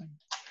one more time.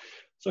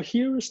 So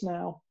here is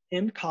now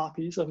n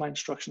copies of my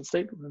instruction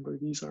state. Remember,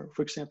 these are,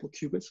 for example,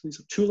 qubits. These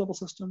are two-level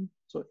systems,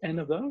 so n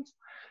of those.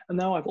 And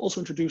now I've also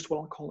introduced what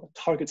I'll call a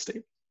target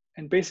state.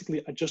 And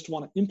basically, I just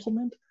want to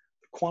implement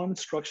the quantum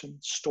instruction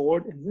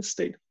stored in this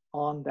state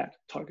on that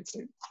target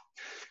state.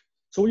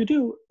 So what you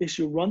do is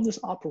you run this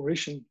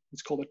operation.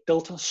 It's called a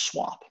delta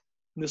swap.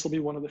 And this will be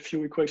one of the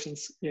few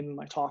equations in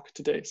my talk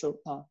today. So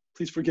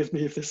please forgive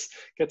me if this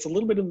gets a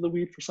little bit into the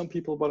weed for some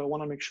people, but I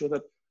want to make sure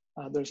that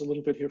there's a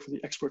little bit here for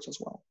the experts as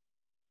well.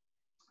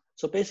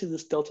 So basically,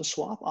 this delta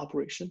swap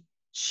operation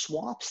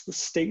swaps the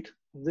state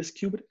of this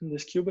qubit and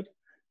this qubit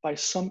by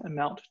some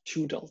amount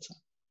to delta.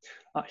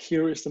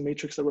 Here is the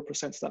matrix that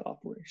represents that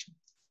operation.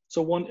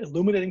 So one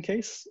illuminating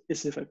case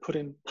is if I put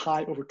in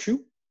pi over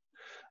 2,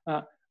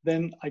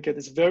 then I get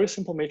this very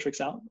simple matrix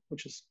out,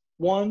 which is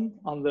 1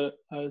 on the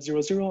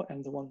 0, 0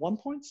 and the 1, 1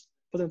 points,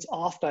 but then it's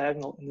off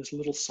diagonal in this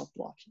little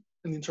subblock.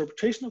 And the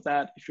interpretation of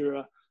that, if you're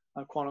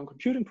a quantum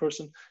computing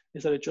person,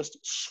 is that it just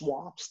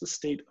swaps the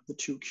state of the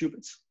two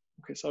qubits.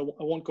 Okay, so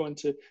I won't go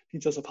into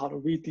details of how to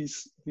read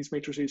these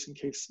matrices in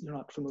case you're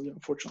not familiar,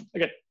 unfortunately.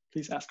 Again,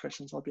 please ask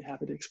questions. I'll be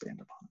happy to expand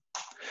upon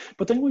it.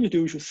 But then what you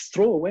do is you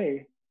throw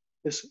away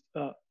this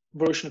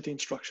version of the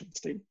instruction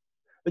state.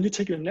 Then you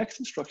take your next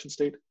instruction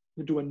state,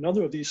 you do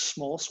another of these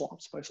small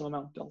swaps by some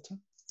amount delta,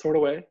 throw it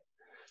away,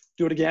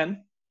 do it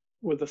again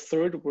with the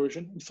third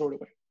version, and throw it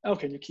away.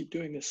 Okay, and you keep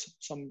doing this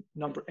some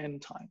number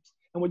n times.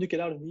 And what you get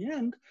out in the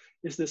end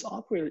is this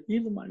operator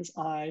even minus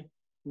I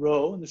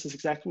rho, and this is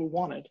exactly what we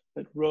wanted,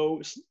 that rho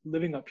is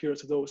living up here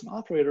as though it's an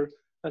operator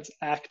that's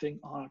acting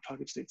on a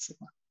target state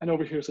sigma. And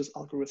over here is this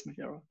algorithmic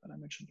error that I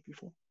mentioned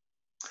before.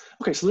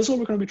 Okay, so this is what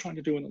we're going to be trying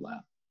to do in the lab.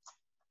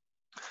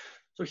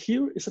 So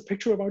here is a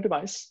picture of our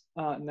device.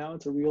 Now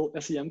it's a real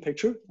SEM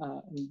picture.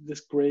 And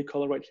this gray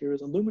color right here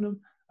is aluminum,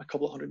 a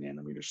couple of 100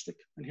 nanometers thick.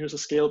 And here's a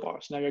scale bar.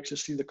 So now you actually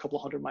see the couple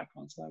of 100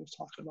 microns that I was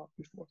talking about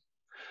before.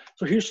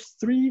 So here's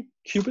 3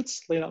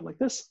 qubits laid out like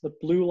this. The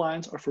blue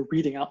lines are for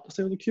reading out the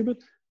state of the qubit,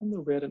 and the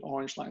red and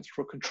orange lines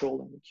for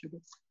controlling the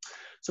qubit.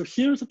 So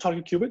here's the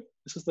target qubit.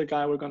 This is the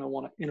guy we're going to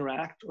want to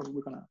interact, or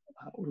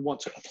we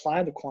want to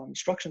apply the quantum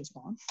instructions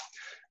on.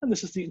 And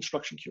this is the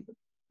instruction qubit.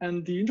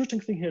 And the interesting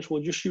thing here is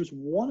we'll just use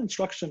one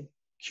instruction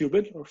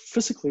qubit, or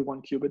physically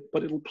one qubit,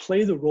 but it'll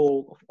play the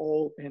role of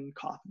all n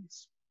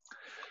copies.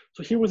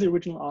 So here was the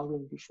original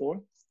algorithm before.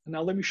 And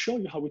now let me show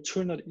you how we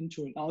turn that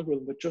into an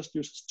algorithm that just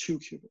uses 2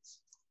 qubits.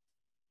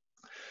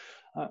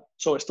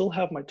 So I still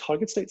have my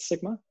target state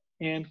sigma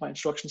and my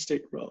instruction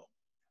state rho.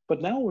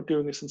 But now what we're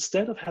doing is,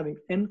 instead of having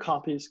n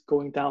copies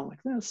going down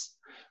like this,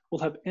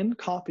 we'll have n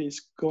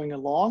copies going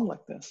along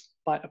like this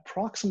by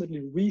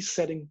approximately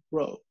resetting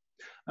rho.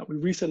 We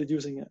reset it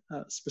using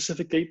a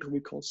specific gate that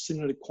we call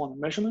simulated quantum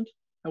measurement.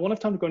 I won't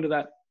have time to go into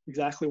that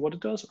exactly what it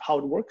does or how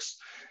it works.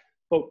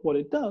 But what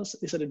it does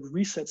is that it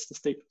resets the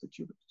state of the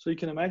qubit. So you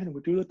can imagine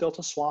we do the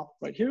delta swap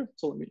right here.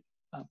 So let me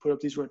put up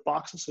these red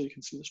boxes so you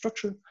can see the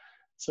structure.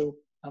 So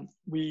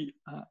we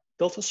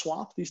delta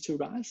swap these 2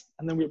 guys,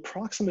 and then we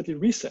approximately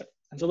reset.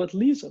 And so that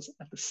leaves us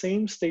at the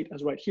same state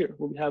as right here,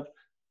 where we have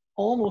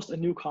almost a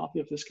new copy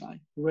of this guy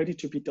ready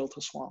to be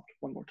delta swapped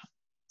one more time.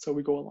 So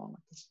we go along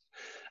like this.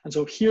 And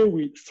so here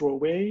we throw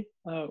away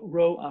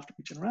rho after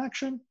each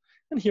interaction,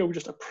 and here we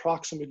just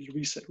approximately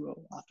reset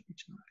rho after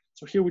each interaction.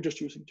 So here we're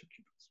just using 2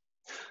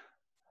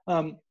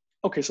 qubits.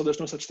 Okay, so there's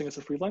no such thing as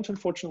a free lunch,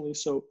 unfortunately.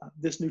 So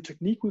this new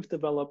technique we've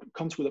developed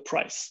comes with a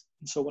price.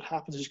 And so what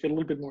happens is you get a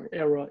little bit more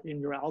error in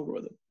your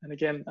algorithm. And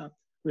again,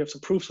 we have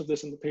some proofs of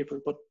this in the paper,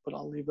 but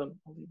I'll leave them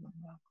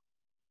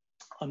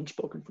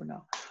unspoken for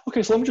now.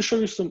 Okay, so let me just show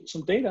you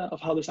some data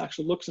of how this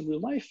actually looks in real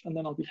life, and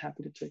then I'll be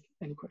happy to take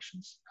any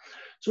questions.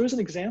 So here's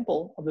an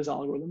example of this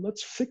algorithm.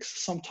 Let's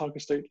fix some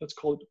target state. Let's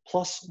call it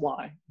plus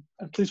y.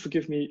 And please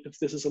forgive me if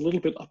this is a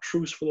little bit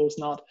obtruse for those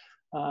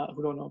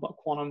who don't know about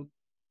quantum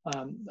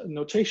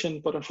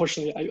notation, but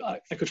unfortunately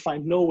I could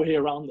find no way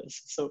around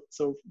this.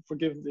 So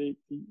forgive the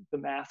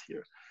math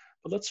here.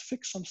 But let's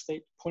fix some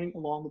state pointing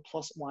along the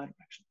plus y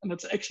direction. And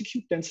let's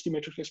execute density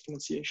matrix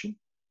exponentiation,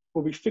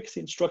 where we fix the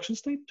instruction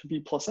state to be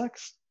plus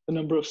x, the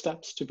number of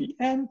steps to be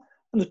n,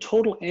 and the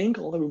total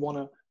angle that we want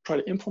to try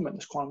to implement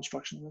this quantum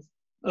instruction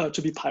with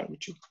to be pi over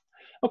 2.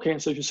 Okay,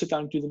 and so if you sit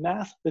down and do the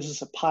math, this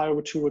is a pi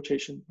over 2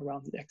 rotation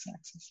around the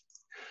x-axis.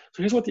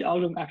 So here's what the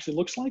algorithm actually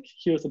looks like.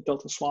 Here's the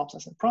delta swaps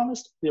as I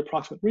promised, the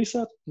approximate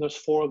reset, and there's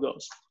 4 of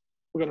those.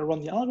 We're going to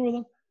run the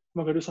algorithm,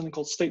 we're going to do something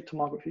called state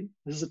tomography.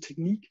 This is a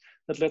technique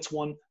that lets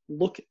one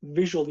look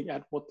visually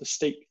at what the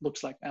state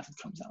looks like as it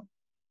comes out.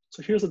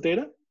 So here's the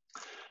data.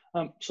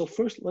 So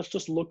first, let's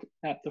just look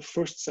at the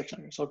first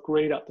section here. So I'll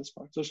grade out this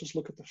part. So let's just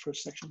look at the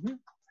first section here.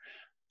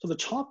 So the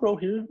top row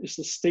here is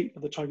the state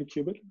of the target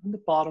qubit, and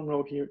the bottom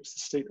row here is the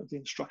state of the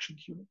instruction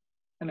qubit.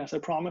 And as I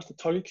promised, the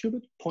target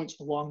qubit points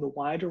along the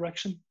y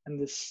direction,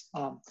 and this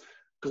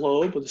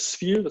globe or the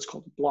sphere that's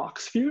called the block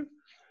sphere.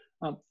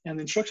 And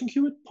the instruction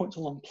qubit points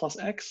along plus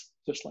x,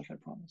 just like I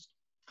promised.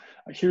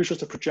 Here's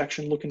just a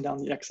projection looking down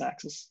the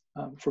x-axis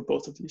for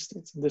both of these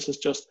states. And this is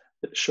just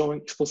showing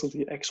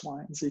explicitly x,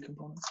 y, and z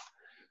components.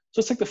 So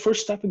let's take the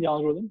first step in the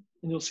algorithm,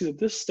 and you'll see that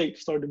this state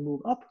started to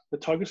move up. The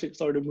target state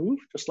started to move,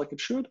 just like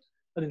it should.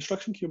 And the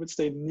instruction qubit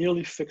stayed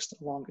nearly fixed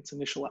along its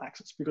initial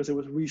axis because it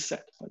was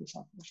reset by this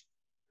operation.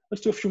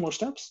 Let's do a few more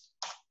steps,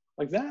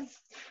 like that.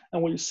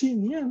 And what you see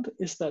in the end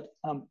is that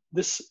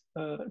this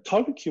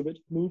target qubit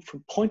moved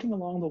from pointing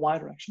along the y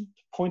direction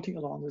to pointing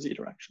along the z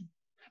direction.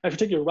 Now, if you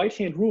take your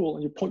right-hand rule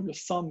and you point your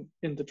thumb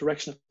in the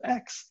direction of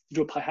x, you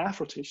do a pi-half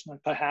rotation.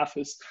 Like pi-half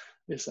is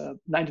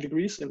 90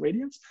 degrees in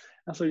radians.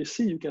 And so you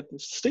see you get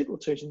this state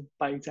rotation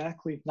by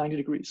exactly 90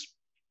 degrees.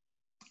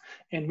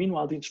 And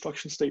meanwhile, the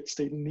instruction state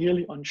stayed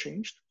nearly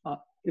unchanged.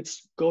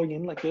 It's going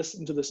in like this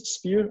into this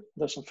sphere.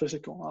 There's some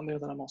physics going on there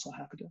that I'm also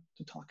happy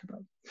to talk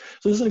about.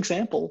 So this is an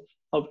example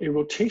of a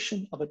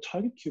rotation of a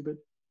target qubit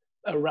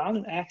around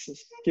an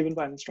axis given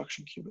by an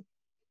instruction qubit.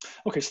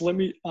 Okay, so let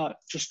me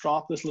just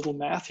drop this little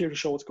math here to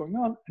show what's going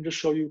on and just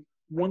show you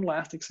one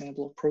last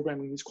example of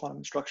programming these quantum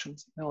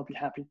instructions, and I'll be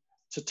happy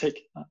to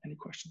take any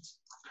questions.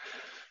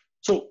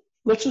 So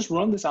let's just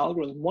run this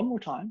algorithm one more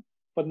time,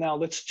 but now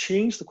let's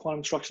change the quantum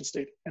instruction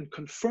state and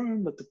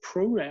confirm that the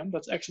program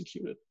that's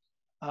executed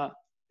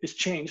is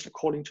changed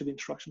according to the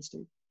instruction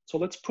state. So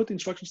let's put the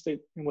instruction state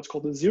in what's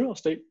called the 0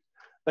 state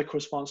that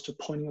corresponds to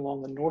pointing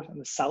along the north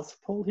and the south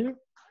pole here.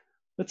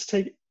 Let's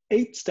take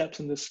 8 steps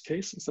in this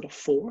case instead of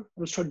 4.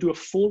 Let's try to do a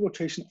full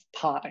rotation of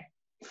pi.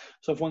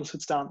 So if one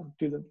sits down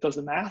and does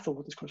the math of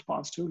what this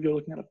corresponds to, you're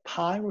looking at a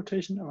pi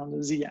rotation around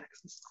the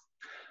z-axis.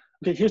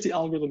 Okay, here's the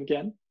algorithm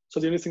again. So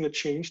the only thing that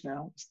changed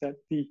now is that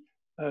the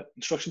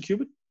instruction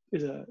qubit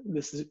is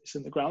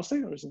in the ground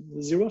state, or is in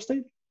the 0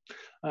 state.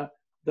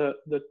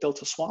 The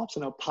delta swaps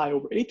are now pi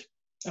over 8,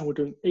 and we're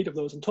doing 8 of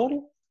those in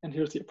total. And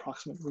here's the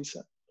approximate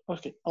reset.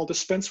 Okay, I'll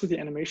dispense with the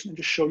animation and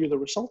just show you the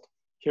result.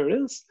 Here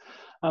it is.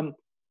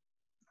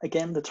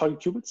 Again, the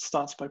target qubit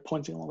starts by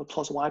pointing along the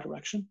plus y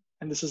direction.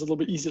 And this is a little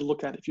bit easy to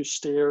look at if you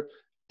stare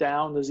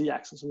down the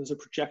z-axis. So there's a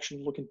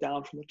projection looking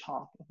down from the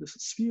top of this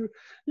sphere.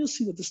 You'll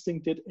see that this thing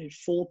did a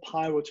full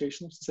pi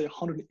rotation, let's say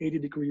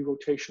 180-degree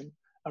rotation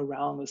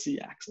around the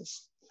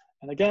z-axis.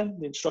 And again,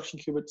 the instruction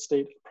qubit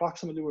stayed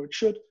approximately where it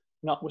should,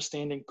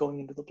 notwithstanding going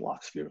into the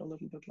block sphere a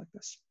little bit like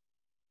this.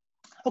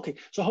 Okay,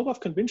 so I hope I've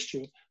convinced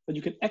you that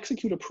you can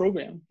execute a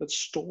program that's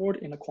stored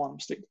in a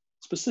quantum state,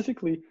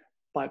 specifically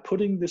by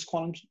putting this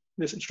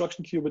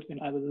instruction qubit in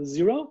either the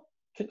 0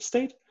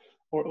 state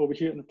or over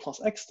here in the plus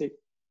x state.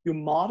 You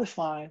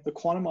modify the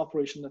quantum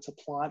operation that's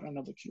applied on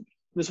another qubit.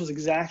 This was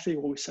exactly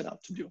what we set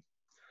out to do.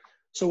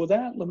 So with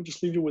that, let me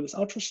just leave you with this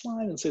outro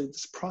slide and say that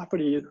this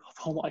property of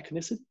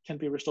homoiconicity can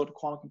be restored to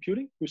quantum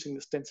computing using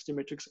this density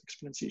matrix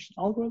exponentiation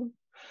algorithm.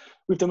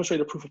 We've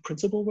demonstrated a proof of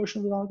principle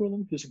version of the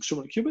algorithm using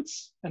similar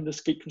qubits and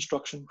this gate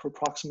construction for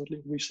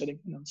approximately resetting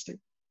an unstate.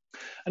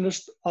 And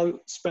I'll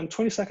spend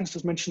 20 seconds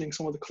just mentioning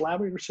some of the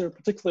collaborators here.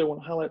 Particularly, I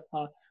want to highlight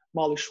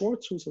Molly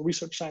Schwartz, who's a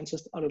research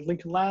scientist out of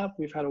Lincoln Lab.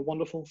 We've had a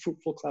wonderful,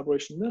 fruitful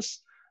collaboration in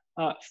this.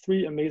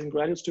 3 amazing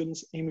graduate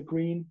students, Amy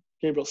Green,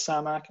 Gabriel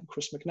Samak, and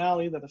Chris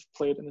McNally, that have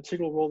played an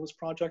integral role in this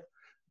project.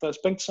 There's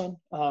Bengtsson,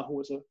 who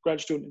was a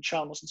graduate student in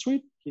Chalmers in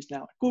Sweden. He's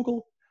now at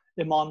Google.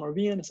 Iman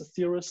Marvian is a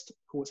theorist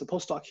who was a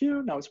postdoc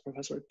here. Now he's a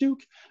professor at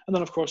Duke. And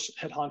then, of course,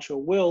 head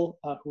honcho Will,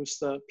 who is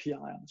the PI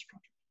on this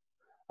project.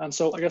 And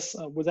so I guess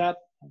with that,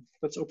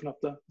 let's open up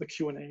the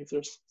Q&A if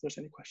there's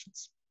any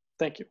questions.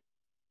 Thank you.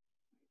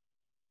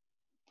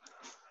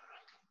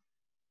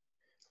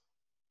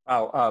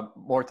 Wow,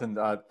 Morten,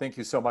 thank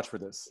you so much for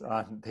this.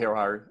 There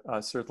are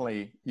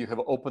certainly, you have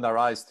opened our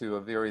eyes to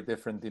a very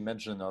different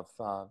dimension of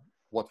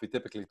what we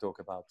typically talk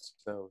about.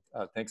 So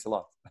thanks a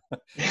lot.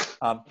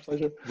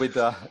 Pleasure.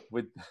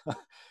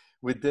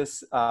 With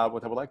this,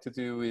 what I would like to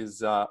do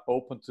is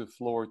open the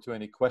floor to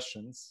any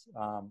questions.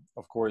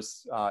 Of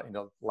course,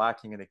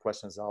 lacking any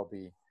questions, I'll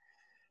be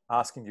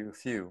asking you a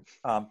few.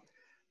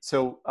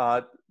 So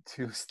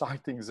to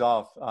start things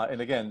off, and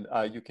again,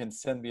 you can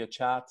send me a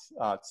chat,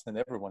 send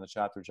everyone a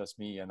chat or just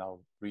me, and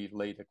I'll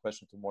relay the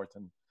question to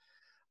Morten.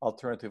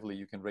 Alternatively,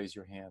 you can raise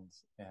your hand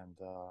and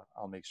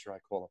I'll make sure I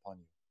call upon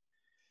you.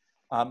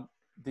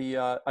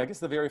 I guess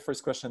the very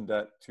first question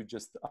that to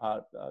just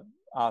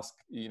ask,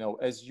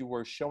 as you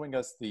were showing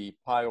us the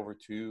pi over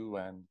 2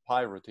 and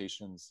pi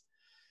rotations,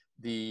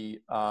 the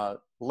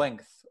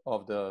length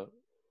of the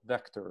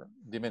vector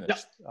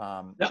diminished.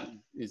 Yeah.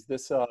 Is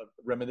this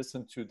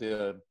reminiscent to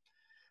the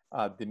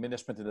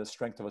diminishment in the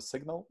strength of a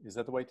signal? Is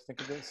that the way to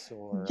think of this?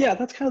 Or, Yeah,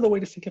 that's kind of the way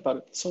to think about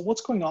it. So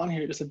what's going on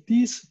here is that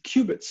these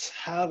qubits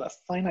have a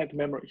finite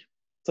memory.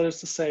 So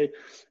that's to say,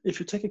 if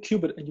you take a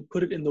qubit and you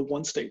put it in the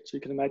one state, so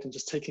you can imagine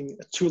just taking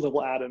a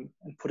two-level atom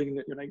and putting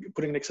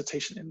an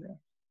excitation in there.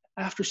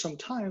 After some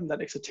time,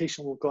 that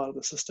excitation will go out of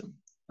the system.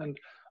 And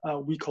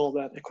we call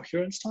that a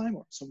coherence time,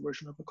 or some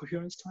version of a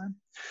coherence time.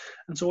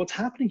 And so what's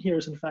happening here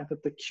is, in fact,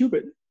 that the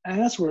qubit,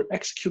 as we're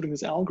executing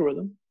this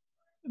algorithm,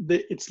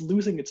 it's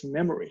losing its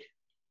memory.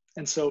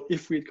 And so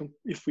if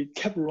we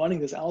kept running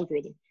this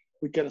algorithm,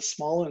 we'd get a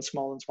smaller and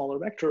smaller and smaller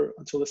vector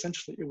until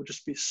essentially it would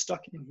just be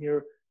stuck in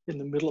here in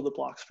the middle of the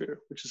block sphere,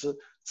 which is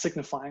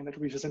signifying that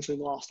we've essentially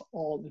lost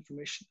all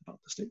information about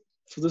the state.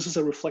 So this is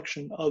a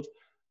reflection of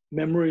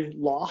memory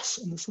loss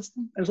in the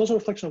system. And it's also a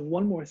reflection of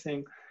one more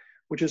thing,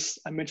 which is,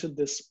 I mentioned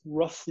this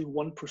roughly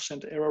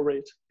 1% error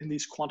rate in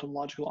these quantum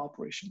logical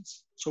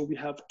operations. So we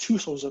have two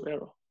sources of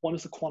error. One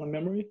is the quantum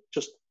memory,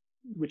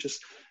 which is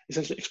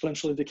essentially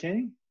exponentially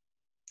decaying.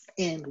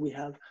 And we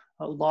have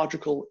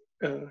logical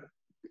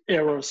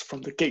errors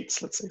from the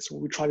gates, let's say. So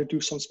when we try to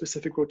do some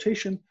specific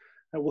rotation,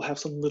 we'll have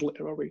some little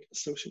error rate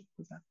associated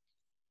with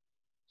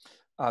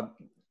that.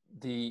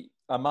 The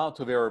amount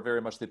of error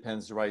very much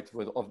depends, right,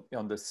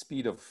 on the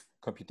speed of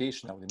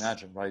computation, I would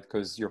imagine, right?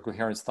 Because your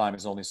coherence time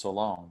is only so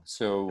long.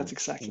 So that's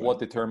exactly what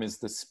right. determines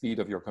the speed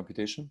of your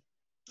computation?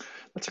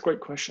 That's a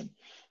great question.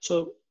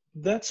 So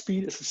that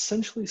speed is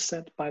essentially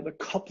set by the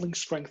coupling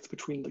strength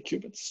between the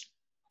qubits.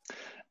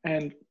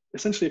 And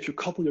essentially, if you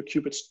couple your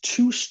qubits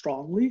too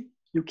strongly,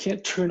 you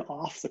can't turn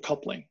off the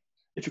coupling.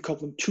 If you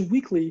couple them too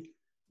weakly,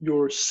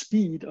 your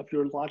speed of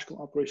your logical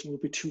operation will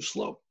be too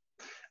slow.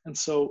 And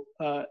so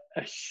a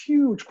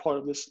huge part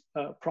of this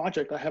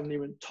project I haven't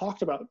even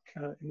talked about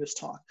in this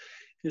talk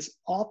is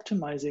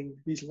optimizing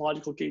these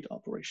logical gate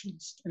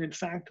operations. And in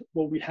fact,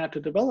 what we had to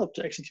develop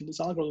to execute this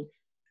algorithm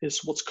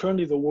is what's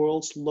currently the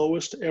world's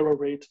lowest error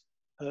rate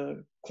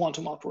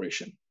quantum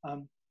operation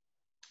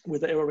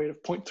with an error rate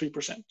of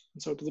 0.3%. And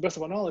so to the best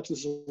of our knowledge,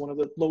 this is one of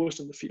the lowest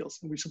in the fields.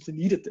 And we simply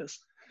needed this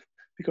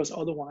because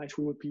otherwise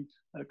we would be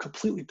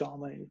completely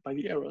dominated by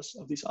the errors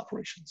of these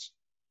operations.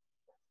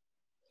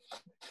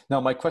 Now,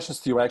 my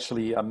questions to you are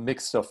actually a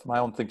mix of my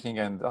own thinking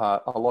and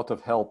a lot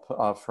of help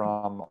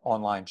from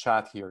online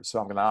chat here. So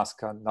I'm going to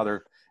ask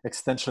another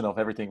extension of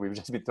everything we've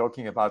just been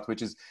talking about,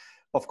 which is,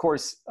 of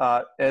course,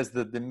 as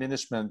the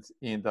diminishment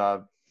in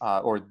the,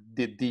 or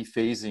the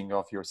dephasing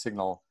of your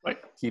signal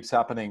keeps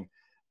happening,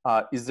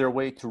 is there a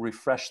way to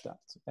refresh that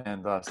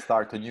and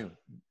start anew?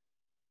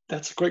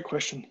 That's a great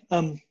question.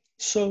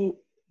 So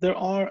there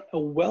are a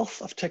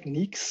wealth of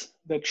techniques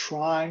that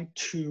try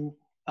to,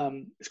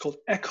 it's called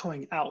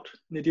echoing out.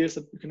 And the idea is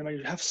that you can imagine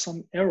you have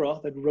some error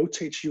that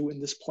rotates you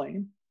in this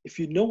plane. If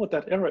you know what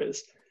that error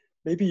is,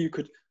 maybe you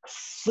could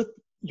flip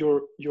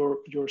your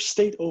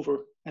state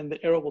over and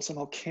the error will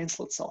somehow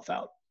cancel itself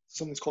out.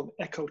 Something's called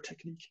an echo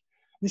technique.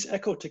 These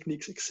echo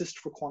techniques exist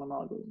for quantum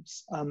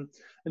algorithms.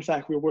 In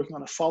fact, we're working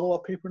on a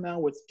follow-up paper now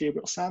with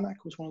Gabriel Samak,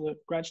 who's one of the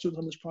grad students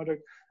on this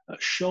project,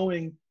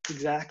 showing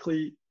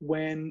exactly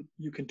when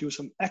you can do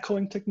some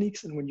echoing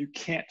techniques and when you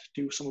can't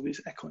do some of these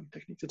echoing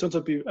techniques. It turns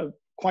out to be a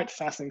quite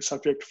fascinating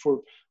subject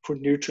for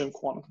near-term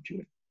quantum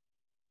computing.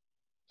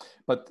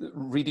 But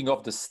reading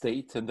off the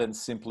state and then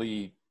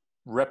simply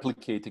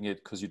replicating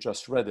it because you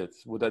just read it,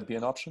 would that be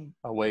an option?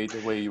 The way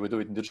you would do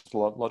it in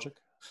digital logic?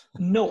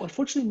 No,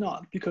 unfortunately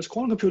not, because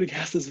quantum computing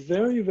has this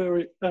very,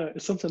 very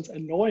sometimes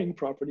annoying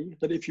property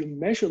that if you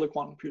measure the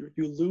quantum computer,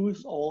 you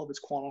lose all of its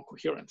quantum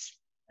coherence.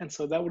 And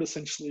so that would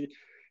essentially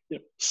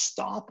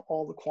stop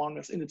all the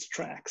quantumness in its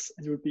tracks,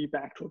 and you would be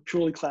back to a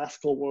purely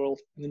classical world,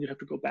 and then you'd have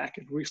to go back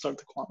and restart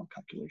the quantum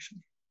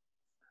calculation.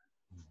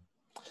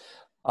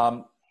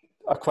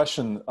 A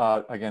question,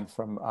 again,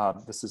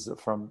 this is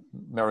from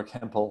Merrick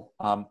Hempel.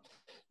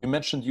 You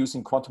mentioned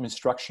using quantum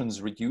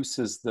instructions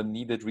reduces the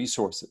needed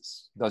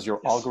resources. Does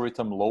your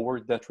algorithm lower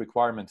that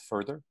requirement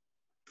further?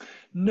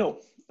 No,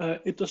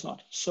 it does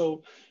not.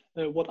 So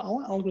what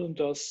our algorithm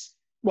does,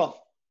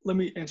 well, let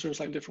me answer it a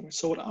slightly different way.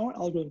 So what our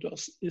algorithm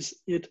does is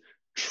it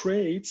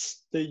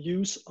trades the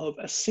use of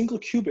a single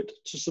qubit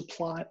to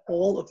supply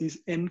all of these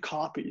n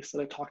copies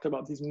that I talked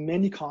about, these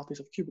many copies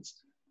of qubits,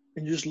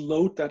 and you just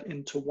load that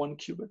into one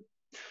qubit.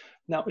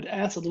 Now, it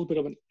adds a little bit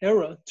of an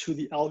error to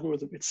the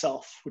algorithm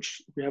itself,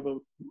 which we have a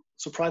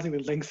surprisingly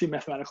lengthy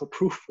mathematical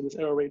proof for this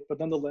error rate, but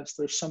nonetheless,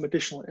 there's some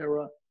additional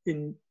error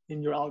in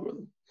your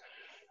algorithm.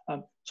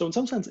 So in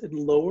some sense, it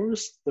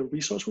lowers the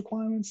resource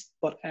requirements,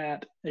 but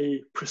at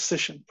a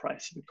precision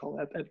price, you could call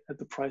it, at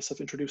the price of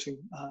introducing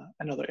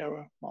another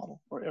error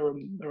model or error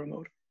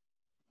mode.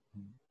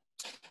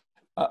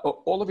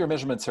 All of your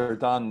measurements are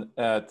done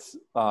at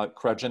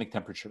cryogenic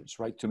temperatures,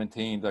 right, to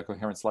maintain the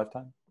coherence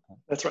lifetime?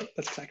 That's right.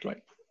 That's exactly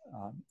right.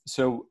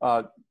 So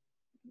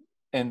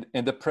and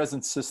the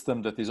present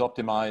system that is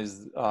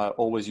optimized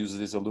always uses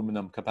these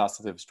aluminum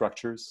capacitive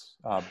structures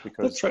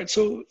because that's right.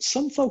 So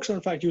some folks are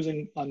in fact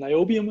using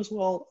niobium as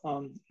well,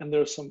 and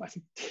there's some. I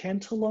think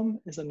tantalum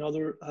is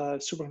another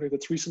superconductor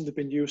that's recently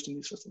been used in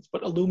these systems.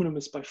 But aluminum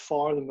is by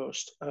far the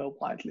most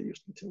widely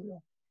used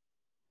material.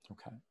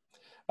 Okay,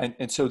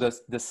 and so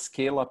the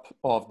scale up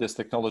of this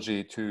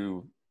technology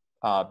to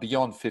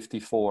beyond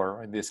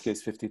 54, in this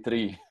case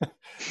 53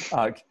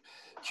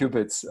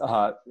 qubits,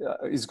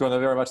 is going to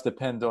very much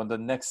depend on the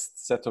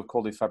next set of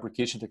call it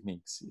fabrication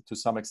techniques to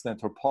some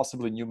extent, or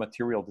possibly new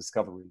material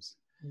discoveries.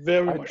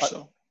 Very much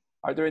so.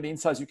 Are there any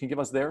insights you can give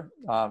us there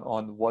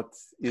on what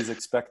is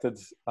expected,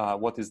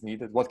 what is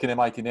needed? What can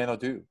MIT.nano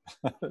do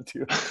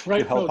to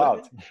help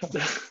out?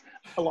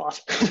 A lot.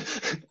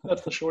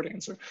 That's the short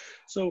answer.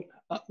 So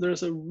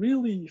there's a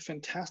really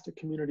fantastic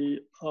community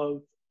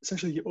of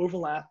essentially the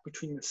overlap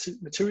between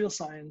material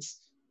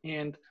science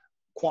and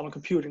quantum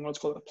computing, what's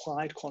called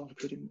applied quantum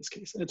computing in this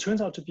case. And it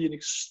turns out to be an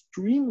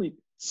extremely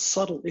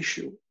subtle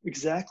issue,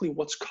 exactly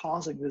what's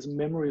causing this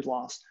memory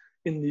loss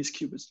in these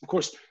qubits. Of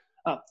course,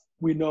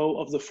 we know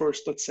of the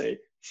first, let's say,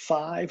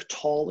 5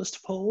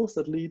 tallest poles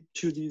that lead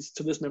to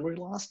this memory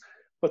loss.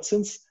 But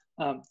since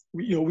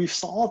we've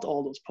solved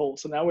all those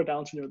poles, so now we're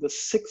down to the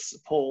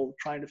 6th pole,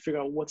 trying to figure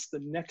out what's the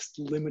next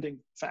limiting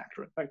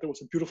factor. In fact, there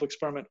was a beautiful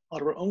experiment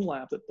out of our own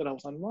lab that I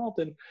was involved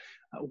in,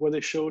 where they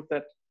showed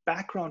that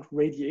background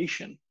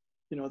radiation,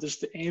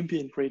 just the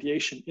ambient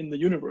radiation in the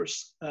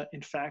universe,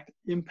 in fact,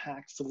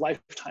 impacts the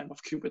lifetime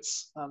of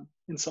qubits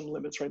in some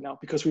limits right now,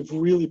 because we've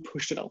really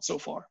pushed it out so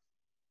far.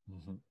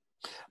 Mm-hmm.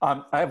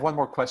 I have one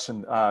more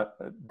question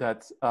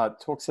that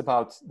talks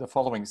about the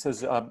following. It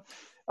says,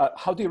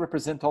 how do you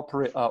represent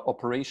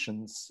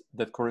operations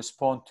that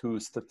correspond to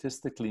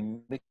statistically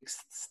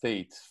mixed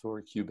state for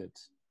a qubit?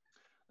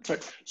 That's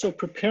right. So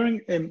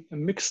preparing a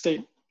mixed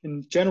state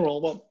in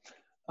general, well,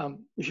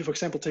 if you, for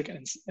example, take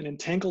an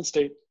entangled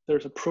state,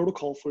 there's a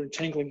protocol for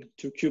entangling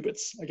 2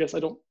 qubits. I guess I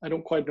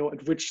don't quite know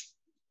at which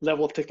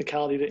level of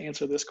technicality to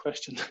answer this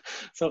question.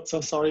 So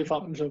sorry if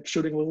I'm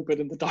shooting a little bit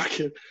in the dark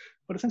here.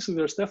 But essentially,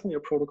 there's definitely a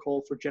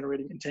protocol for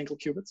generating entangled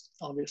qubits,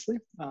 obviously.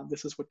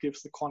 This is what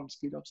gives the quantum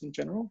speedups in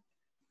general,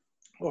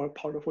 or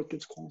part of what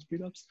gives quantum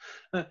speedups.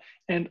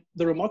 And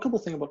the remarkable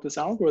thing about this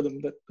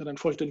algorithm that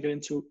unfortunately didn't get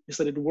into is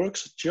that it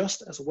works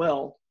just as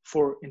well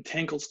for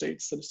entangled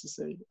states, that is to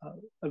say,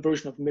 a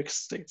version of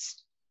mixed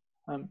states.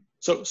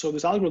 So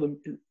this algorithm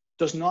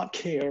does not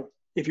care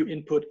if you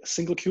input a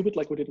single qubit,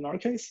 like we did in our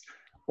case,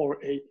 or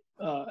an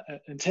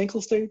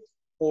entangled state,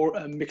 or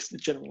a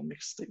general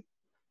mixed state.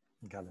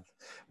 Got it.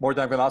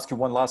 Morten, I'm going to ask you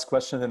one last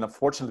question, and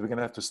unfortunately, we're going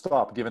to have to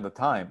stop given the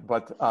time.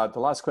 But the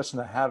last question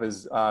I have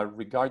is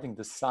regarding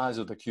the size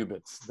of the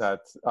qubits that,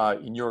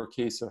 in your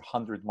case, are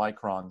 100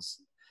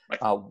 microns.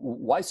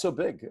 Why so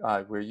big?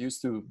 We're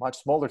used to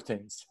much smaller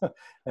things,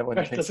 and when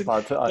it thinks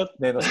about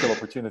nanoscale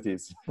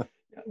opportunities.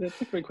 Yeah,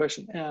 that's a great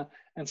question.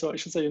 And so I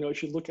should say,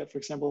 if you look at, for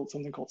example,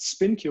 something called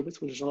spin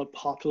qubits, which is another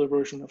popular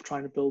version of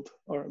trying to build,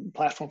 or a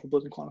platform for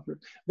building quantum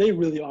computers, they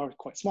really are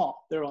quite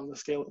small. They're on the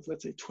scale of,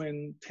 let's say,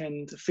 10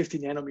 to 50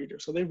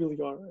 nanometers. So they really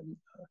are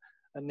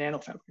a nano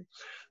fabric.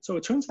 So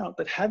it turns out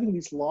that having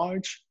these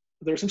large,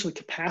 they're essentially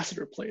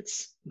capacitor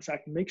plates, in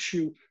fact, makes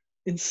you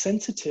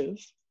insensitive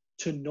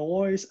to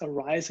noise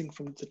arising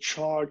from the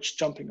charge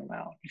jumping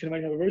around. You can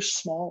imagine a very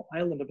small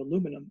island of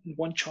aluminum, and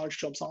one charge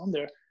jumps on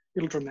there,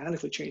 it'll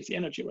dramatically change the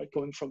energy, right?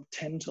 Going from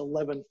 10 to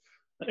 11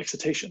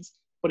 excitations.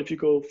 But if you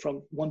go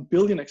from 1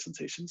 billion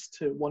excitations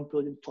to 1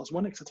 billion plus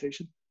 1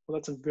 excitation, well,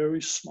 that's a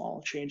very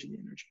small change in the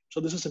energy. So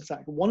this is, in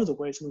fact, one of the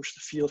ways in which the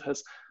field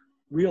has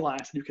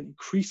realized that you can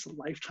increase the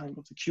lifetime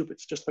of the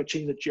qubits just by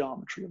changing the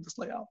geometry of this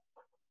layout.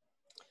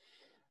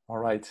 All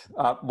right.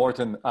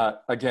 Morten,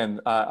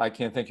 again, I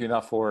can't thank you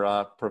enough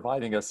for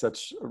providing us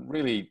such a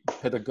really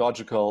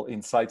pedagogical,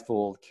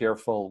 insightful,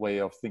 careful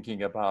way of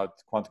thinking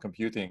about quantum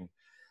computing.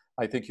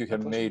 I think you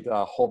have made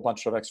a whole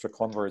bunch of extra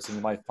converts, and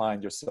you might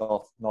find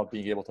yourself not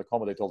being able to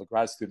accommodate all the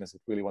grad students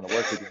that really want to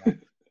work with you.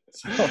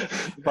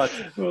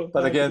 So,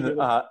 but again,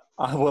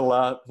 I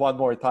will one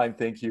more time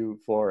thank you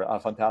for a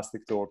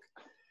fantastic talk,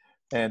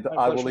 and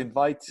I will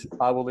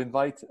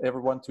invite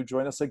everyone to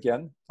join us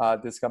again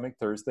this coming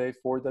Thursday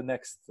for the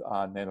next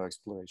nano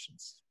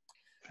explorations.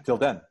 Till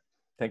then,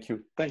 thank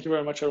you. Thank you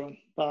very much, everyone.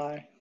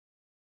 Bye.